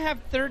 I'm going to have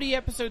 30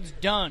 episodes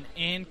done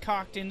and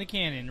cocked in the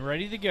cannon,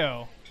 ready to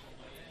go.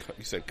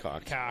 You said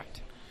cocked.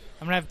 Cocked.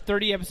 I'm going to have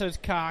 30 episodes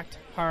cocked,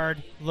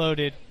 hard,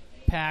 loaded,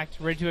 packed,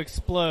 ready to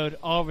explode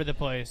all over the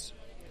place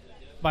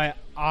by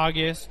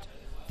August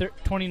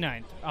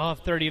 29th. I'll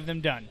have 30 of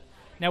them done.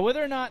 Now,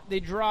 whether or not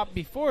they drop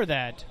before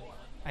that,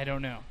 I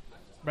don't know.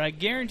 But I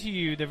guarantee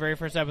you the very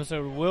first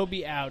episode will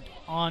be out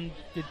on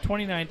the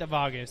 29th of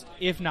August,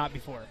 if not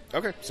before.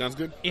 Okay, sounds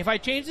good. If I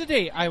change the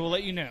date, I will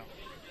let you know.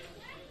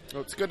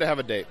 Well, it's good to have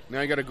a date.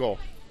 Now you got a goal.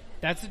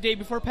 That's the day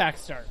before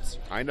PAX starts.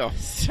 I know.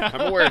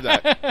 I'm aware of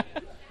that.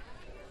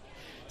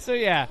 So,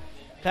 yeah.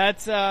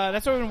 That's what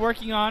I've been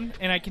working on,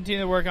 and I continue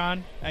to work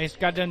on. I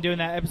just got done doing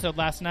that episode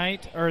last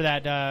night, or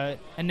that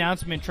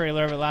announcement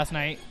trailer of it last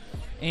night.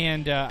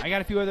 And I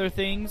got a few other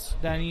things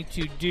that I need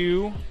to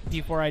do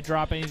before I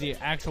drop any of the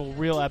actual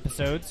real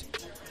episodes.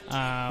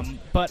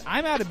 But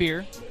I'm out of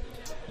beer.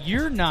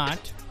 You're not,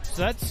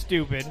 so that's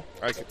stupid.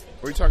 What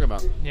are you talking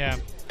about? Yeah.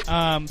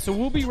 So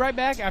we'll be right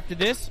back after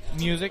this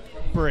music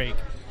break.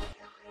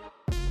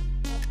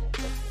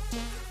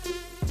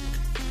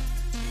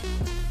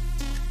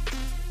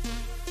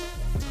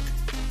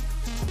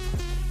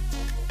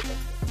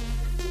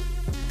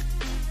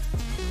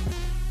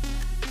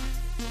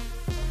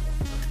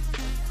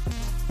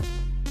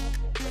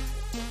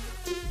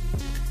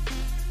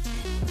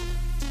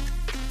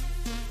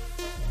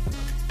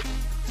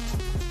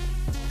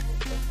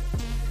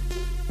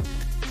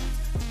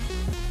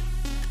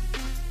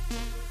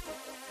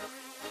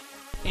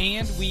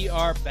 And we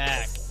are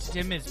back.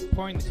 Tim is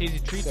pouring the tasty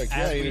treats. It's like,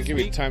 yeah, you didn't give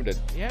me time to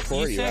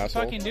pour, you said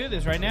asshole. Fucking do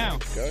this right now.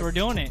 Go. So we're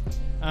doing it.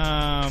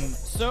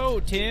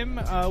 So, Tim,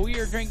 we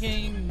are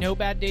drinking No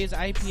Bad Days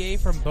IPA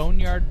from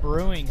Boneyard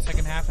Brewing,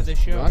 second half of the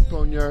show. Not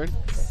Boneyard.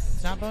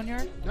 It's not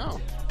Boneyard? No.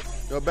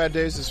 No Bad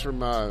Days is from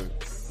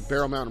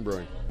Barrel Mountain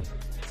Brewing.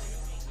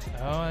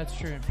 Oh, that's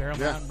true. Barrel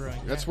Mountain Brewing.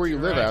 That's where you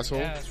live, right. asshole.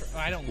 Yeah,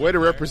 I don't Way to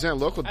there. represent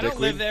local, I dickweed.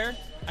 don't live there.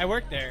 I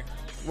work there.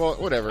 Well,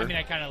 whatever. I mean,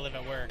 I kind of live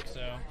at work,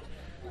 so...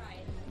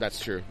 That's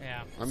true.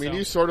 Yeah. I mean,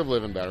 you sort of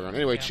live in Battleground.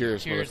 Anyway,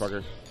 cheers,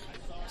 motherfucker.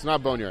 It's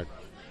not Boneyard.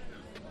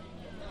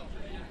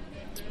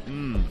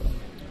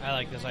 I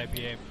like this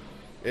IPA.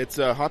 It's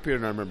hoppier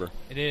than I remember.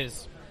 It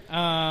is.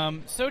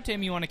 So,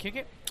 Tim, you want to kick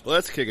it?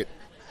 Let's kick it.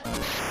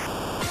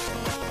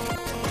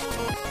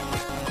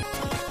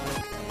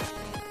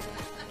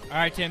 All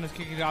right, Tim, let's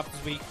kick it off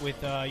this week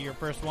with your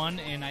first one,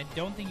 and I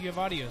don't think you have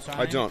audio, so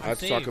I don't. I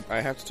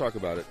have to talk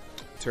about it.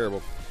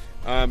 Terrible.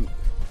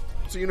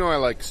 So you know I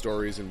like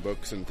stories and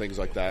books and things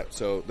like that,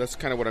 so that's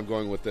kind of what I'm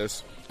going with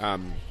this.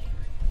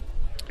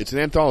 It's an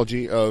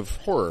anthology of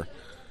horror.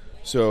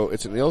 So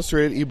it's an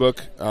illustrated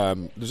ebook.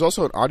 There's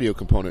also an audio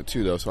component,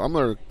 too, though, so I'm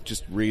going to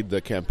just read the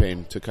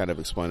campaign to kind of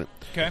explain it.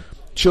 Okay.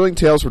 Chilling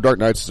Tales for Dark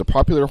Nights is a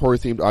popular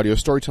horror-themed audio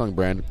storytelling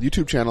brand,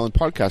 YouTube channel, and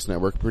podcast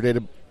network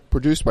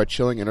produced by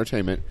Chilling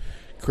Entertainment,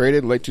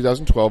 created in late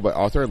 2012 by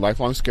author and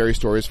lifelong scary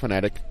stories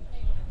fanatic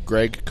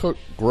Greg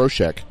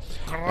Groshek.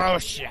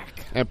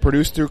 And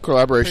produced through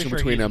collaboration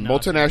between a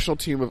multinational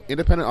team of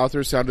independent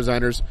authors, sound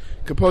designers,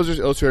 composers,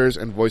 illustrators,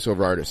 and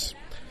voiceover artists.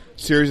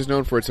 The series is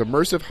known for its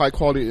immersive,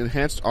 high-quality,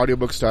 enhanced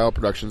audiobook-style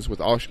productions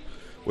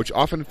which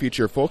often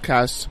feature full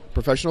casts,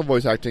 professional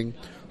voice acting,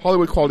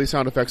 Hollywood-quality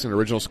sound effects, and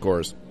original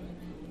scores.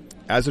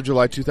 As of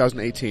July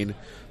 2018,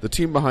 the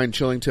team behind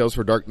Chilling Tales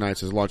for Dark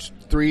Nights has launched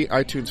 3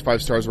 iTunes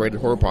 5-stars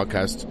rated horror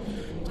podcasts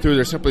through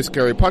their Simply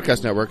Scary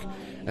podcast network,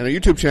 and a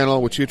YouTube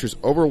channel which features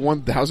over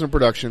 1,000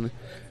 production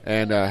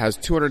and has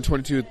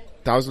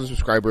 222,000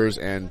 subscribers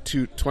and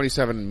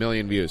 27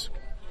 million views.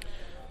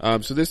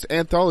 So this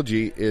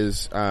anthology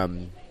is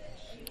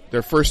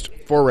their first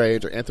foray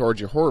into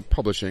anthology horror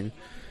publishing,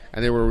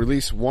 and they will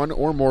release one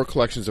or more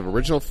collections of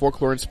original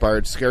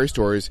folklore-inspired scary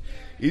stories,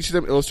 each of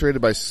them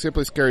illustrated by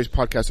Simply Scary's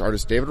podcast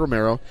artist David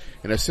Romero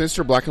in a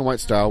sinister black and white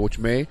style, which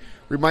may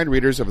remind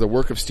readers of the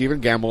work of Stephen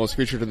Gamble as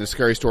featured in the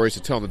Scary Stories to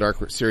Tell in the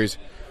Dark series,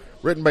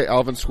 written by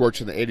Alvin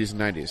Schwartz in the 80s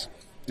and 90s.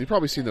 You've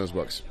probably seen those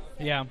books.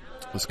 Yeah.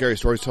 The Scary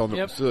Stories Told.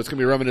 Yep. So it's going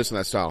to be reminiscent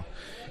of that style.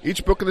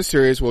 Each book in the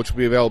series, which will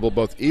be available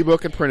both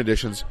ebook and print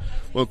editions,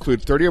 will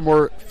include 30 or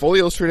more fully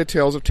illustrated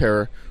tales of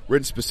terror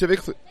written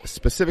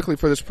specifically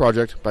for this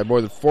project by more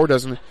than 4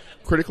 dozen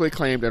critically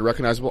acclaimed and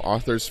recognizable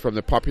authors from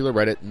the popular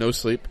Reddit, No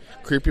Sleep,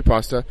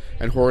 Creepypasta,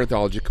 and horror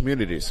anthology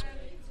communities.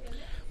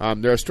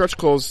 There are stretch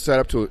goals set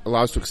up to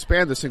allow us to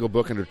expand the single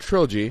book into a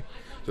trilogy.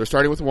 They're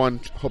starting with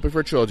one, hoping for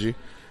a trilogy,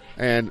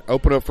 and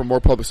open up for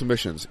more public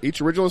submissions. Each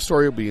original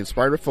story will be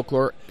inspired by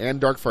folklore and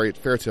dark fairy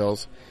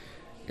tales,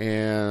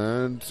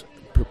 and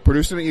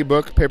produced in an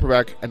ebook,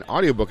 paperback, and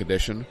audiobook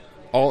edition,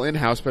 all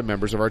in-house by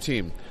members of our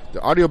team.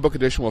 The audiobook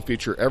edition will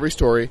feature every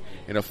story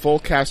in a full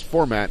cast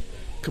format,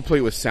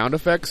 complete with sound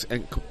effects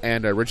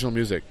and original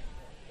music.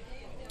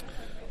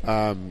 So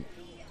I'm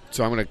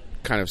going to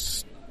kind of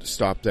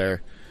stop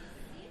there.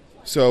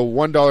 So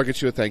 $1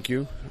 gets you a thank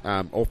you.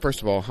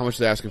 First of all, how much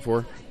are they asking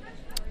for?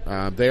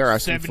 They are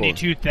asking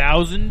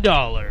 $72,000.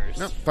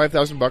 No,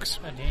 $5,000.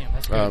 Oh, damn,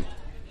 that's good.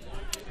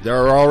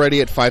 They're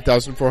already at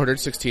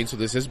 5,416, so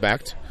this is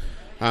backed.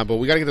 But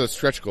we got to get those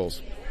stretch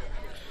goals.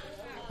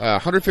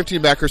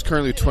 115 backers,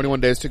 currently 21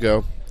 days to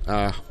go.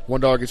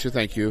 $1 gets you a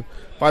thank you.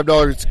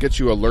 $5 gets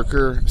you a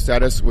lurker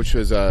status, which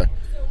is a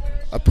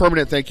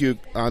permanent thank you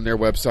on their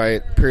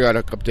website,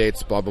 periodic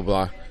updates, blah, blah,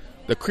 blah.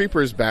 The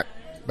Creepers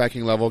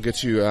backing level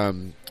gets you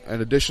an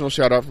additional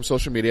shout-out from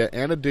social media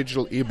and a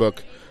digital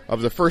ebook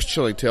of the first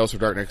Chilling Tales for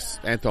Darkness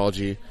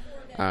anthology.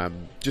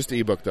 Just the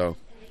ebook, though.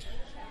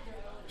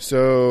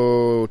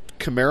 So,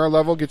 Chimera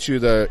level gets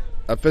you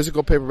a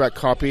physical paperback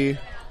copy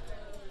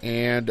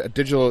and a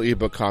digital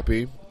ebook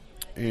copy.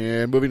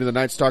 And moving to the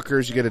Night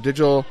Stalkers, you get a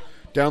digital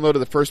download of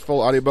the first full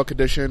audiobook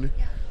edition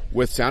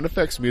with sound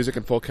effects, music,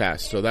 and full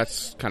cast. So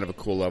that's kind of a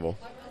cool level.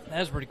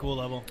 That's a pretty cool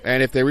level.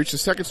 And if they reach the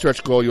second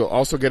stretch goal, you'll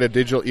also get a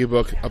digital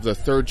ebook of the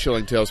third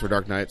Chilling Tales for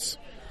Dark Nights.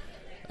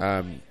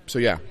 So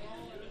yeah,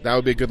 that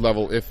would be a good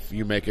level if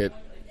you make it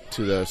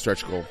to the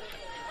stretch goal.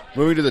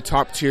 Moving to the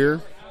top tier,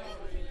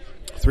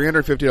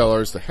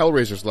 $350, the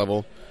Hellraisers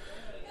level.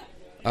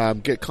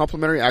 Get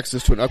complimentary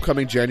access to an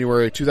upcoming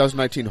January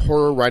 2019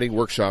 horror writing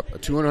workshop, a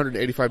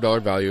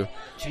 $285 value.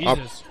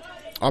 Jesus.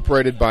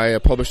 Operated by a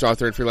published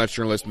author and freelance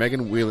journalist,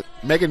 Megan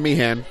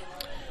Meehan.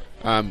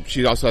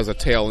 She also has a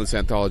tale in this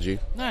anthology.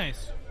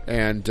 Nice.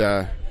 And,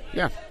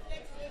 yeah.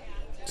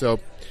 So,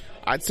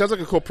 it sounds like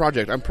a cool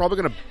project. I'm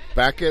probably going to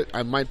back it.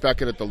 I might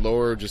back it at the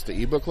lower, just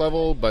the ebook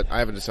level, but I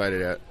haven't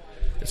decided yet.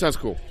 It sounds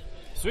cool.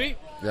 Sweet.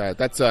 Yeah,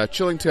 that's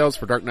Chilling Tales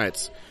for Dark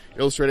Nights,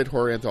 illustrated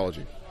horror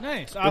anthology.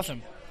 Nice.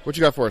 Awesome. What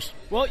you got for us?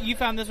 Well, you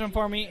found this one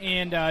for me,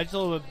 and just a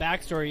little bit of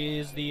backstory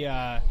is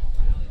the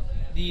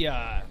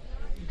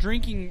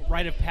drinking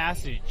rite of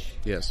passage.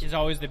 Yes. Is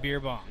always the beer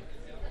bong.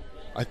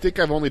 I think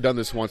I've only done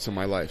this once in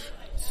my life.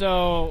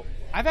 So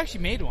I've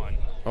actually made one.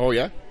 Oh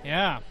yeah.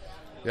 Yeah.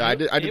 Yeah, I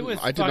did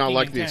not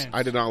like intense.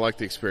 I did not like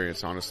the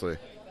experience, honestly.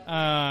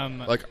 Um,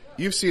 Like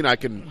you've seen, I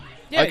can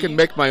Yeah,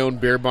 make my own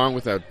beer bong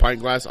with a pint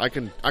glass. I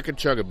can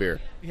chug a beer.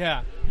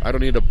 yeah. I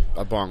don't need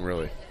a bong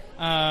really.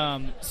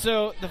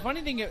 So the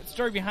funny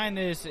story behind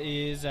this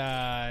is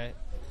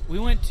we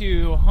went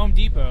to Home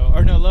Depot,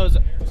 or no, Lowe's.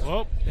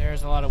 Whoa,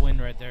 there's a lot of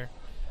wind right there.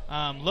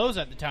 Lowe's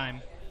at the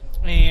time,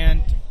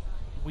 and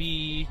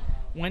we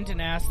went and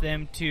asked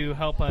them to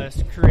help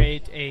us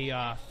create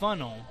a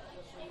funnel.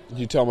 Did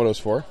you tell them what it was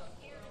for?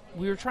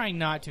 We were trying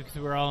not to because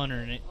we were all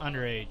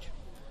underage.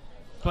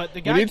 But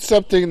the guy, we need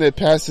something that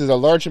passes a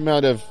large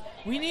amount of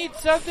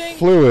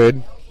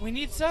fluid. We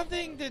need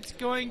something that's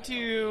going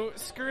to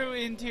screw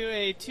into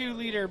a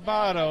 2-liter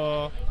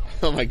bottle.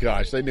 Oh my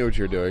gosh, they knew what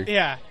you were doing.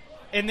 Yeah.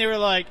 And they were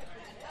like,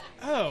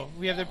 oh,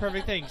 we have the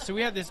perfect thing. So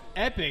we have this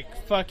epic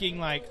fucking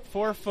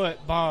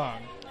 4-foot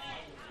bong.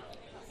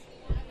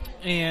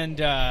 And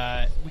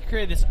we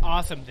created this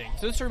awesome thing.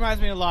 So this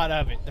reminds me a lot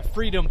of it. The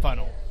Freedom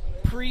Funnel.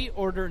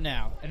 Pre-order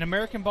now. An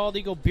American Bald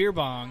Eagle beer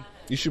bong.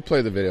 You should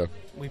play the video.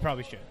 We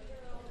probably should.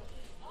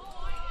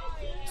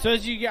 So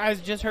as you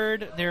guys just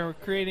heard, they're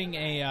creating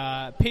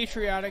a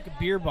patriotic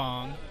beer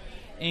bong,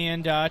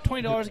 and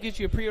 $20 gets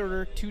you a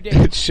pre-order today.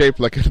 It's shaped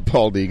like a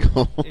bald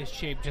eagle. It's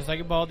shaped just like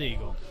a bald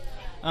eagle.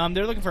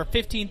 They're looking for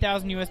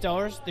 $15,000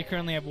 US. They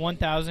currently have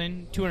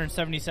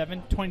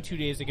 1,277, 22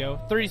 days ago.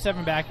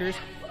 37 backers.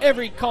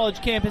 Every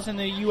college campus in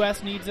the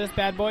U.S. needs this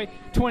bad boy.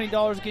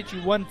 $20 gets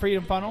you 1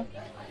 Freedom Funnel.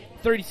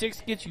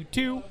 36 gets you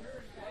 2.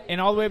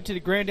 And all the way up to the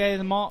granddaddy of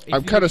them all.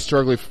 I'm kind of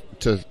struggling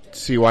to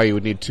see why you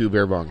would need 2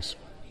 beer bongs.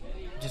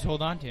 Just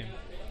hold on to him.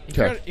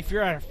 Okay. If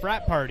you're at a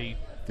frat party,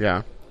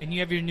 yeah, and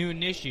you have your new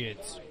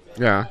initiates,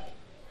 yeah,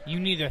 you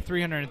need a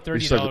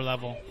 $330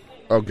 level.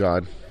 Oh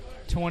God.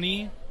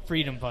 20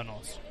 Freedom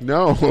Funnels.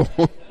 No.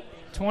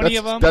 20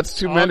 of them. That's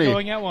too many.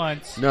 Going at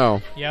once.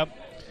 No. Yep.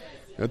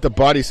 Let the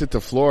bodies hit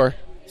the floor.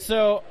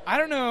 So I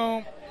don't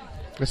know.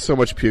 There's so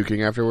much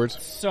puking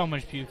afterwards. So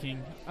much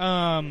puking.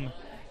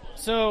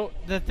 So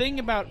the thing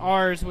about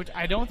ours, which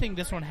I don't think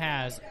this one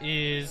has,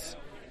 is.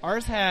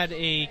 Ours had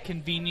a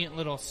convenient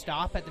little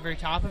stop at the very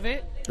top of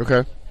it.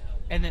 Okay.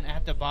 And then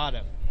at the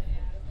bottom.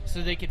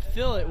 So they could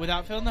fill it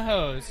without filling the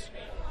hose.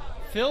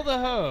 Fill the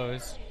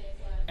hose.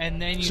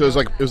 And then you So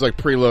it was like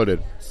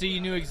preloaded. So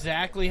you knew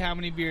exactly how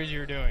many beers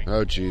you were doing.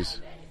 Oh,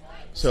 jeez.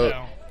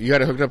 So you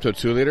had it hooked up to a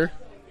 2-liter?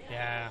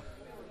 Yeah.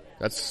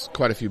 That's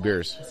quite a few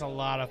beers. That's a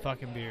lot of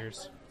fucking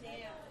beers.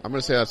 I'm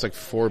going to say that's like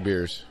 4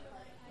 beers.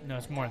 No,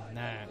 it's more than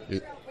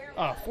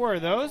that. 4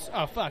 of those?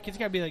 Oh, fuck. It's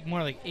got to be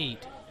more like 8.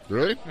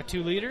 Really? A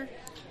 2-liter?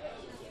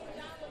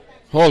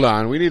 Hold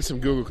on. We need some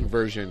Google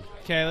conversion.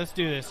 Okay, let's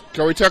do this.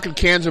 Are we talking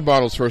cans or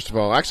bottles, first of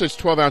all? Actually, it's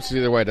 12 ounces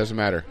either way. It doesn't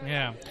matter.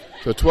 Yeah.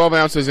 So 12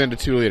 ounces into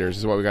 2 liters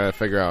is what we got to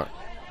figure out.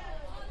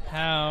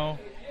 How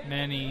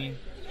many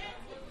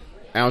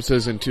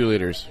ounces in 2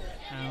 liters?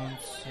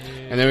 Ounces.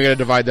 And then we got to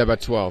divide that by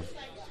 12.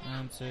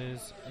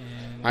 Ounces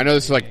in. I know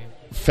this is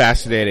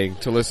fascinating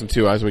to listen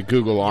to as we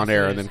Google on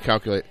air and then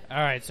calculate. All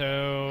right,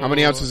 so how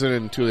many ounces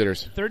in 2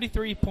 liters?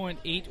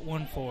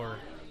 33.814.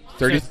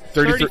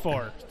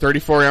 34.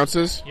 34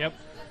 ounces? Yep.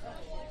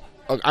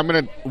 I'm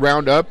going to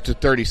round up to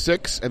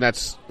 36, and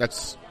that's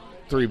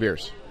 3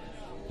 beers.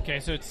 Okay,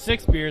 so it's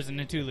 6 beers in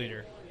a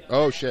 2-liter.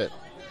 Oh, shit.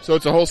 So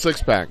it's a whole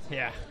 6-pack.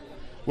 Yeah.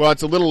 Well,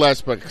 it's a little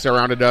less because I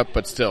rounded up,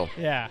 but still.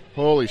 Yeah.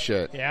 Holy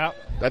shit. Yeah.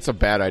 That's a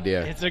bad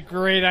idea. It's a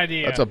great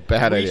idea. That's a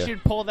bad idea. We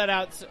should pull that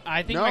out.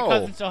 I think my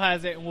cousin still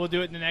has it, and we'll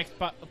do it in the next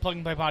Plug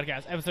and Play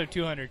podcast, episode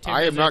 200.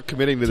 I am not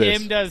committing to this.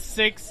 Tim does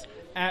 6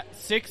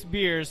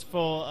 beers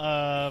full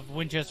of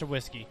Winchester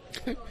whiskey.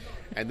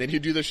 And then you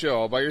do the show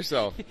all by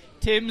yourself.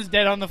 Tim's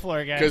dead on the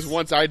floor, guys. Because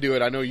once I do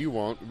it, I know you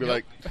won't. You'll be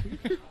like,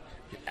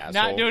 asshole.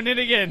 Not doing it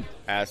again.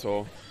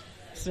 Asshole.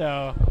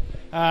 So,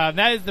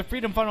 that is the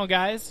Freedom Funnel,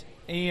 guys.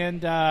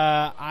 And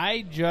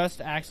I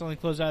just accidentally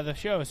closed out of the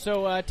show.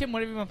 So, Tim,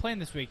 what have you been playing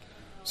this week?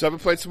 So I've been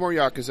playing some more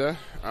Yakuza.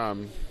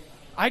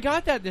 I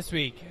got that this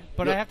week,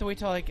 but I have to wait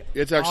till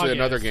It's actually August.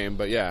 Another game,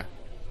 but yeah.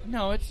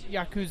 No, it's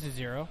Yakuza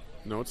 0.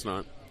 No, it's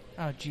not.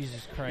 Oh,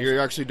 Jesus Christ. You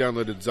actually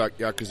downloaded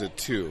Yakuza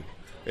 2.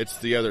 It's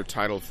the other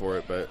title for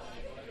it, but...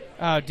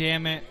 Oh,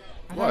 damn it.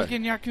 I thought I was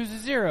getting Yakuza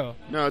 0.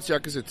 No, it's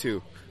Yakuza 2.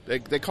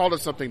 They called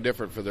it something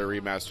different for their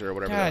remaster or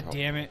whatever. God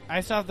damn it. I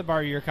still have to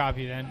borrow your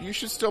copy then. You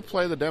should still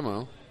play the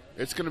demo.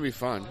 It's going to be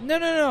fun.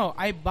 No.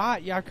 I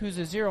bought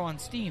Yakuza 0 on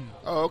Steam.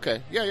 Oh,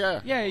 okay.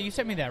 Yeah. Yeah, you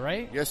sent me that,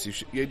 right? Yes,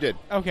 you did.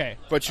 Okay.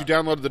 But you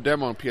downloaded the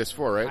demo on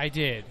PS4, right? I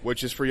did.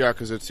 Which is for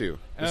Yakuza 2.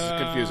 This is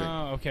confusing.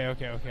 Oh, okay.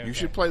 You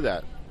should play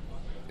that.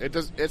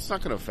 It's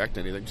not going to affect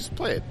anything. Just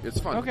play it.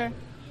 It's fun. Okay.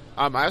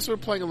 I also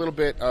been playing a little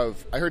bit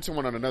of... I heard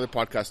someone on another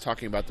podcast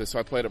talking about this, so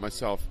I played it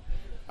myself.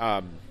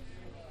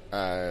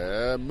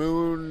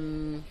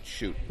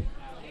 Shoot.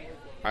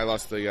 I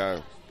lost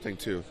the thing,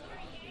 too.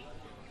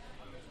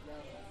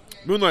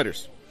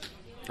 Moonlighters.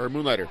 Or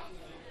Moonlighter.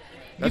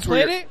 You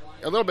played it?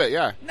 A little bit,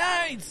 yeah.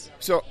 Nice!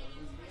 So,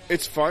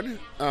 it's fun.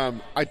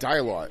 I die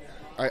a lot.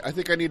 I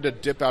think I need to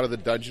dip out of the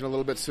dungeon a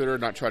little bit sooner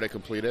and not try to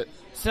complete it.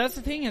 So that's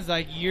the thing is,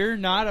 you're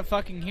not a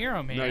fucking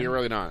hero, man. No, you're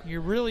really not.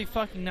 You're really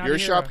fucking not You're a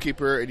hero. a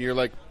shopkeeper, and you're,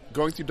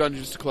 going through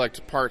dungeons to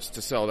collect parts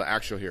to sell to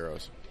actual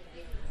heroes.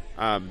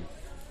 I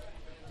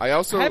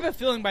have a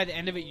feeling by the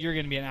end of it, you're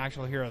going to be an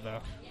actual hero, though.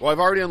 Well, I've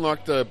already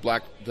unlocked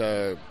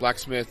the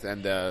blacksmith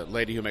and the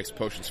lady who makes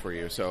potions for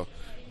you, so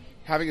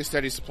having a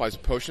steady supply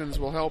of potions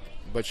will help,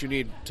 but you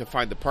need to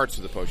find the parts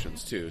of the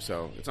potions too.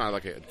 So it's not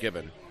like a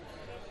given.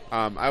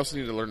 I also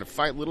need to learn to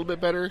fight a little bit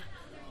better.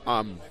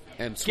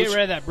 And switch. Get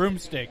rid of that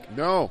broomstick.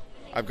 No,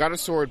 I've got a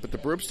sword, but the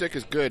broomstick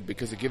is good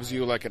because it gives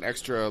you like an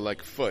extra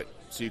like foot,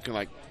 so you can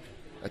like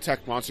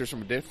attack monsters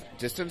from a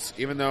distance.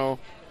 Even though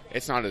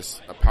it's not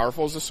as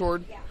powerful as a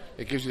sword,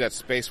 it gives you that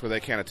space where they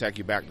can't attack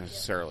you back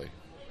necessarily.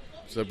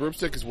 So the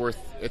broomstick is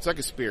it's like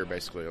a spear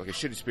basically, like a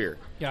shitty spear.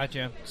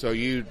 Gotcha. So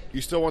you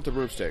still want the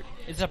broomstick.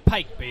 It's a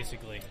pike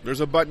basically.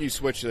 There's a button you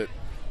switch that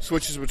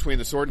switches between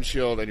the sword and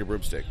shield and your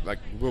broomstick, like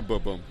boom,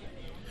 boom, boom.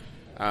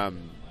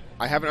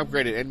 I haven't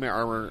upgraded any of my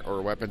armor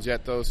or weapons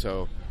yet, though,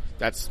 so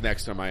that's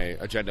next on my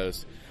agenda.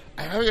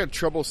 I'm having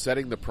trouble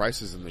setting the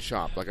prices in the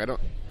shop. Like, I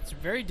don't... It's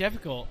very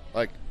difficult.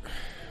 Like,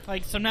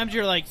 sometimes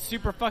you're, like,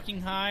 super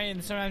fucking high,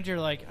 and sometimes you're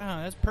like,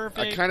 oh, that's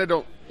perfect. I kind of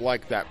don't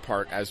like that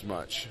part as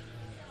much.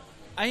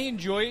 I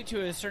enjoy it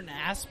to a certain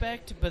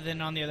aspect, but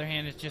then on the other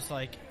hand, it's just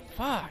like,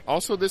 fuck.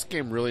 Also, this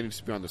game really needs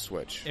to be on the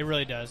Switch. It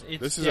really does.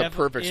 This is a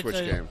perfect Switch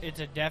game. It's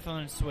a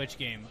definite Switch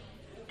game.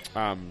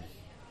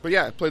 But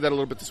yeah, I played that a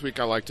little bit this week.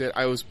 I liked it.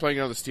 I was playing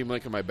it on the Steam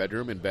Link in my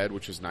bedroom in bed,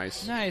 which is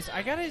nice. Nice.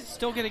 I gotta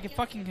still get a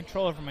fucking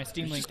controller for my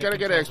Steam Link. Just gotta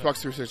get an Xbox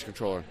 360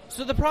 controller.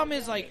 So the problem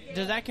is, like,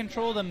 does that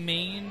control the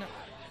main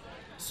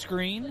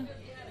screen?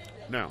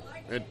 No.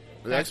 The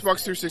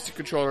Xbox 360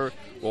 controller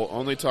will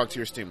only talk to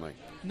your Steam Link.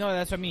 No,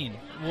 that's what I mean.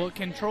 Will it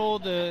control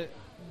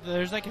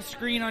there's like a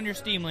screen on your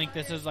Steam Link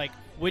that says, like,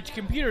 which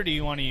computer do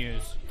you want to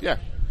use? Yeah.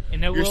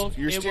 And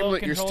your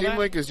Steam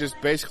Link is just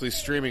basically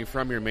streaming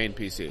from your main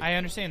PC. I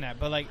understand that,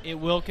 but like it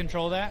will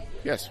control that?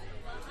 Yes.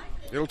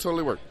 It'll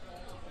totally work.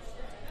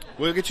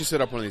 We'll get you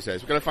set up one of these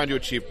days. We've got to find you a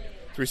cheap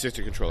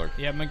 360 controller.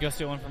 Yeah, I'm going to go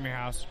steal one from your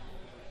house.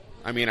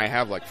 I mean, I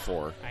have like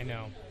 4. I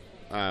know.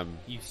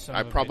 You son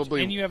I of a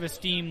probably bitch. And you have a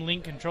Steam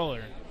Link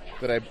controller.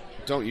 That I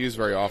don't use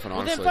very often,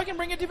 honestly. Well, then fucking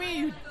bring it to me,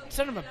 you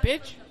son of a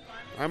bitch.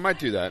 I might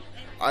do that.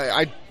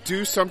 I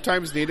do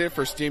sometimes need it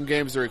for Steam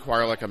games that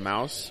require like a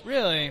mouse.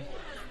 Really?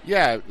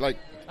 Yeah, like...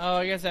 Oh,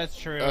 I guess that's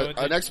true. An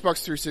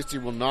Xbox 360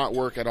 will not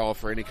work at all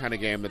for any kind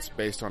of game that's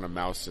based on a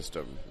mouse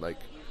system. Like,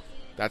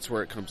 that's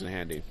where it comes in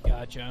handy.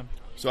 Gotcha.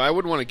 So I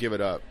wouldn't want to give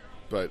it up,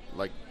 but,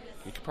 like,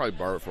 you could probably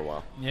borrow it for a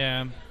while.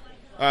 Yeah.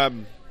 So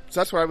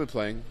that's what I've been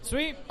playing.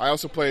 Sweet. I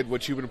also played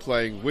what you've been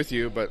playing with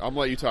you, but I'm going to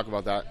let you talk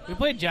about that. We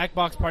played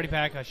Jackbox Party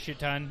Pack a shit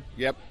ton.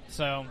 Yep.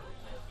 So,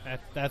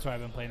 that's what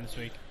I've been playing this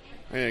week.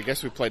 I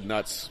guess we played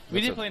Nuts.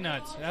 We did play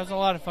Nuts. That was a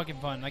lot of fucking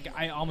fun. Like,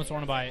 I almost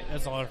want to buy it.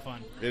 That's a lot of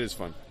fun. It is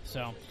fun.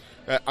 So,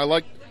 I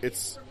like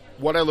it's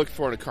what I look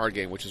for in a card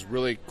game, which is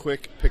really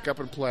quick, pick up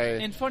and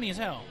play, and funny as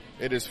hell.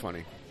 It is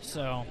funny.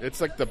 So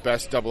it's like the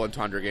best double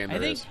entendre game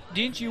there is.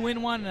 Didn't you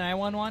win one and I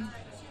won one?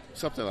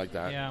 Something like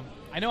that. Yeah,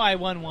 I know I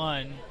won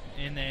one,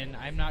 and then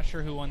I'm not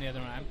sure who won the other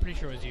one. I'm pretty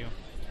sure it was you.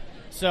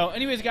 So,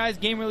 anyways, guys,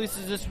 game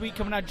releases this week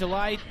coming out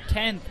July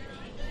 10th.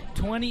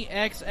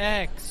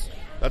 20XX.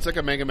 That's like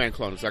a Mega Man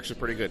clone. It's actually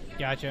pretty good.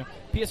 Gotcha.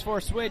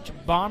 PS4, Switch,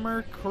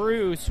 Bomber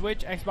Crew,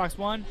 Switch, Xbox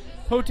One,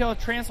 Hotel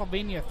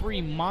Transylvania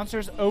 3,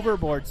 Monsters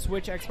Overboard,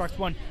 Switch, Xbox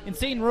One,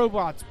 Insane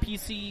Robots,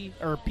 PC,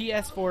 or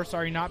PS4,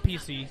 sorry, not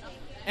PC,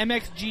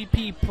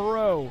 MXGP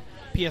Pro,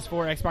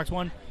 PS4, Xbox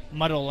One,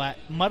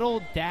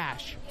 Muddle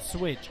Dash,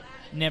 Switch,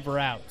 Never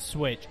Out,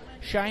 Switch,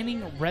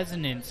 Shining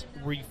Resonance,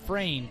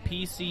 Refrain,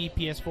 PC,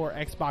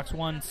 PS4, Xbox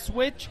One,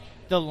 Switch,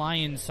 The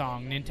Lion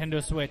Song,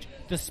 Nintendo Switch,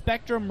 The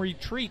Spectrum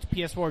Retreat,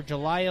 PS4,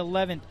 July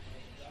 11th,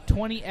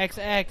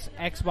 20XX,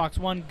 Xbox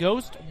One,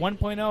 Ghost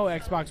 1.0,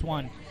 Xbox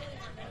One,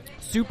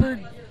 Super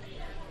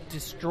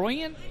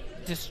Destroyant?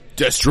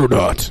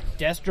 Destronaut.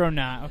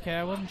 Okay,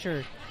 I wasn't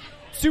sure.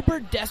 Super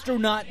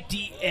Destronaut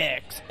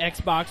DX,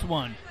 Xbox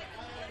One.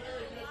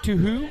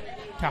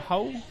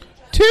 Tahoe?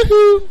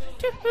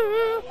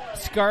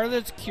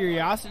 Scarlet's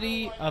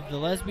Curiosity of the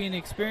Lesbian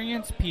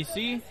Experience,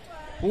 PC.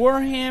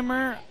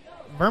 Warhammer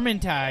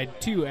Vermintide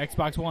 2,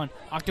 Xbox One.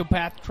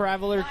 Octopath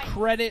Traveler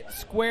Credit,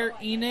 Square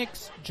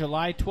Enix,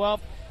 July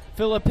 12th.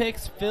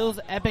 Philippix Phil's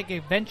Epic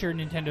Adventure,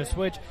 Nintendo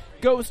Switch.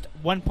 Ghost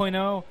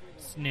 1.0,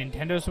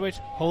 Nintendo Switch.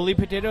 Holy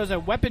Potatoes, a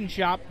Weapon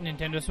Shop,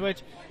 Nintendo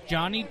Switch.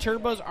 Johnny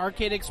Turbo's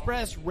Arcade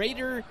Express,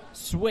 Raider,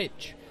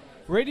 Switch.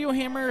 Radio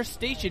Hammer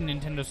Station,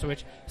 Nintendo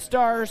Switch.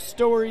 Star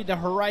Story, The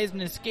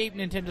Horizon Escape,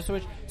 Nintendo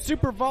Switch.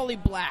 Super Volley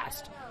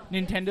Blast,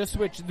 Nintendo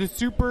Switch. The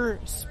Super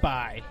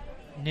Spy,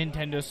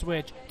 Nintendo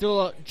Switch.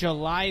 Till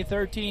July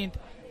 13th,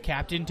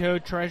 Captain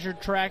Toad Treasure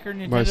Tracker,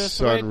 Nintendo My Switch.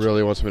 son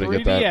really wants me to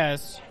get that.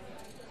 3DS,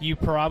 you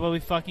probably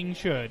fucking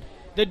should.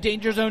 The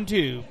Danger Zone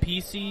 2,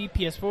 PC,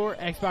 PS4,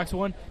 Xbox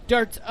One.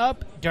 Darts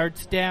Up,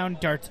 Darts Down,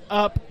 Darts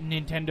Up,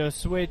 Nintendo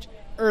Switch.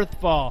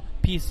 Earthfall,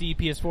 PC,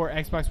 PS4,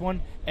 Xbox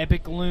One.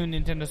 Epic Loon,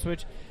 Nintendo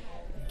Switch.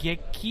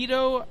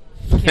 Gekido.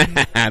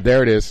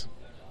 There it is.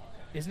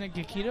 Isn't it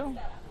Gekido?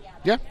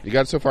 Yeah, you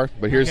got it so far.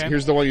 But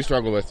here's the one you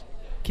struggle with.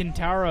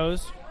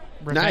 Kintaro's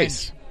Revenge.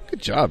 Nice.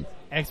 Good job.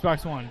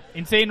 Xbox One.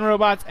 Insane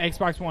Robots,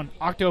 Xbox One.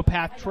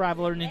 Octopath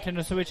Traveler,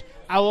 Nintendo Switch.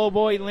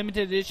 Owlboy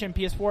Limited Edition,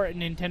 PS4,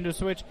 and Nintendo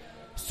Switch.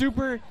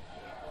 Super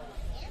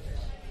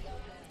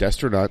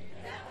Destronaut.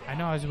 I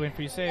know, I was waiting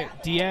for you to say it.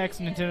 DX,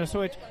 Nintendo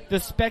Switch. The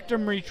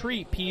Spectrum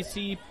Retreat,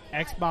 PC,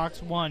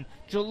 Xbox One.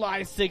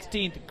 July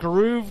 16th,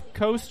 Groove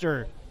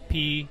Coaster,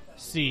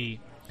 PC.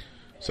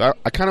 So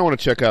I kind of want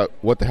to check out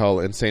what the hell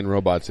Insane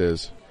Robots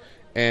is.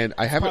 And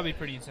I haven't. Probably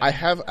pretty insane. I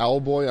have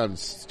Owlboy on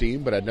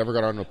Steam, but I never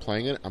got around to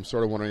playing it. I'm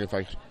sort of wondering if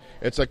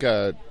it's like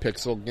a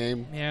pixel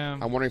game. Yeah.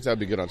 I'm wondering if that would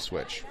be good on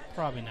Switch.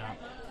 Probably not.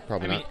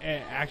 Probably not. I mean,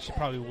 it actually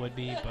probably would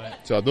be,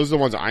 but... So those are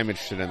the ones I'm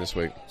interested in this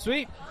week.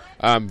 Sweet.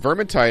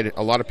 Vermintide,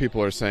 a lot of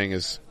people are saying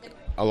is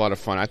a lot of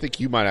fun. I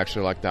think you might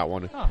actually like that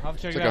one. Oh, I'll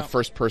check it out. It's like a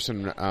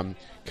first-person, kind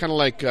of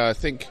like,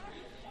 think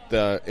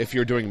if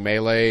you're doing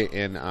Melee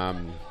in,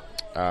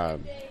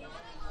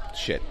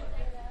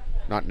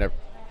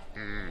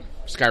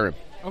 Skyrim.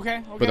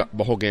 Okay. But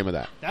the whole game of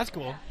that. That's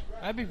cool.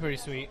 That'd be pretty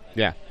sweet.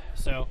 Yeah.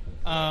 So,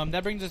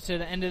 that brings us to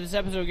the end of this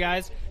episode,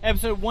 guys.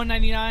 Episode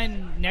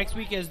 199. Next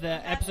week is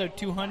the episode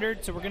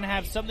 200. So we're going to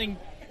have something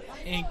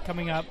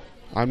coming up.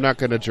 I'm not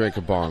going to drink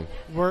a bong.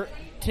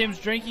 Tim's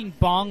drinking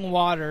bong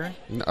water.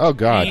 Oh,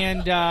 God.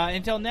 And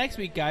until next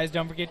week, guys,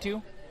 don't forget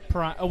to...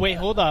 wait,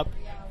 hold up.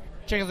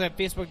 Check us at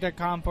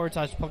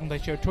Facebook.com/Plug and Play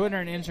Show, Twitter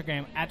and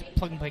Instagram at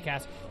Plug and Play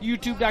Cast,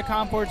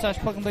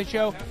 YouTube.com/Plug and Play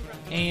Show,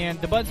 and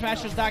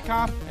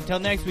TheButtonSmashers.com. Until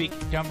next week,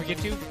 don't forget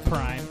to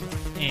prime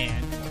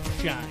and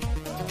shine.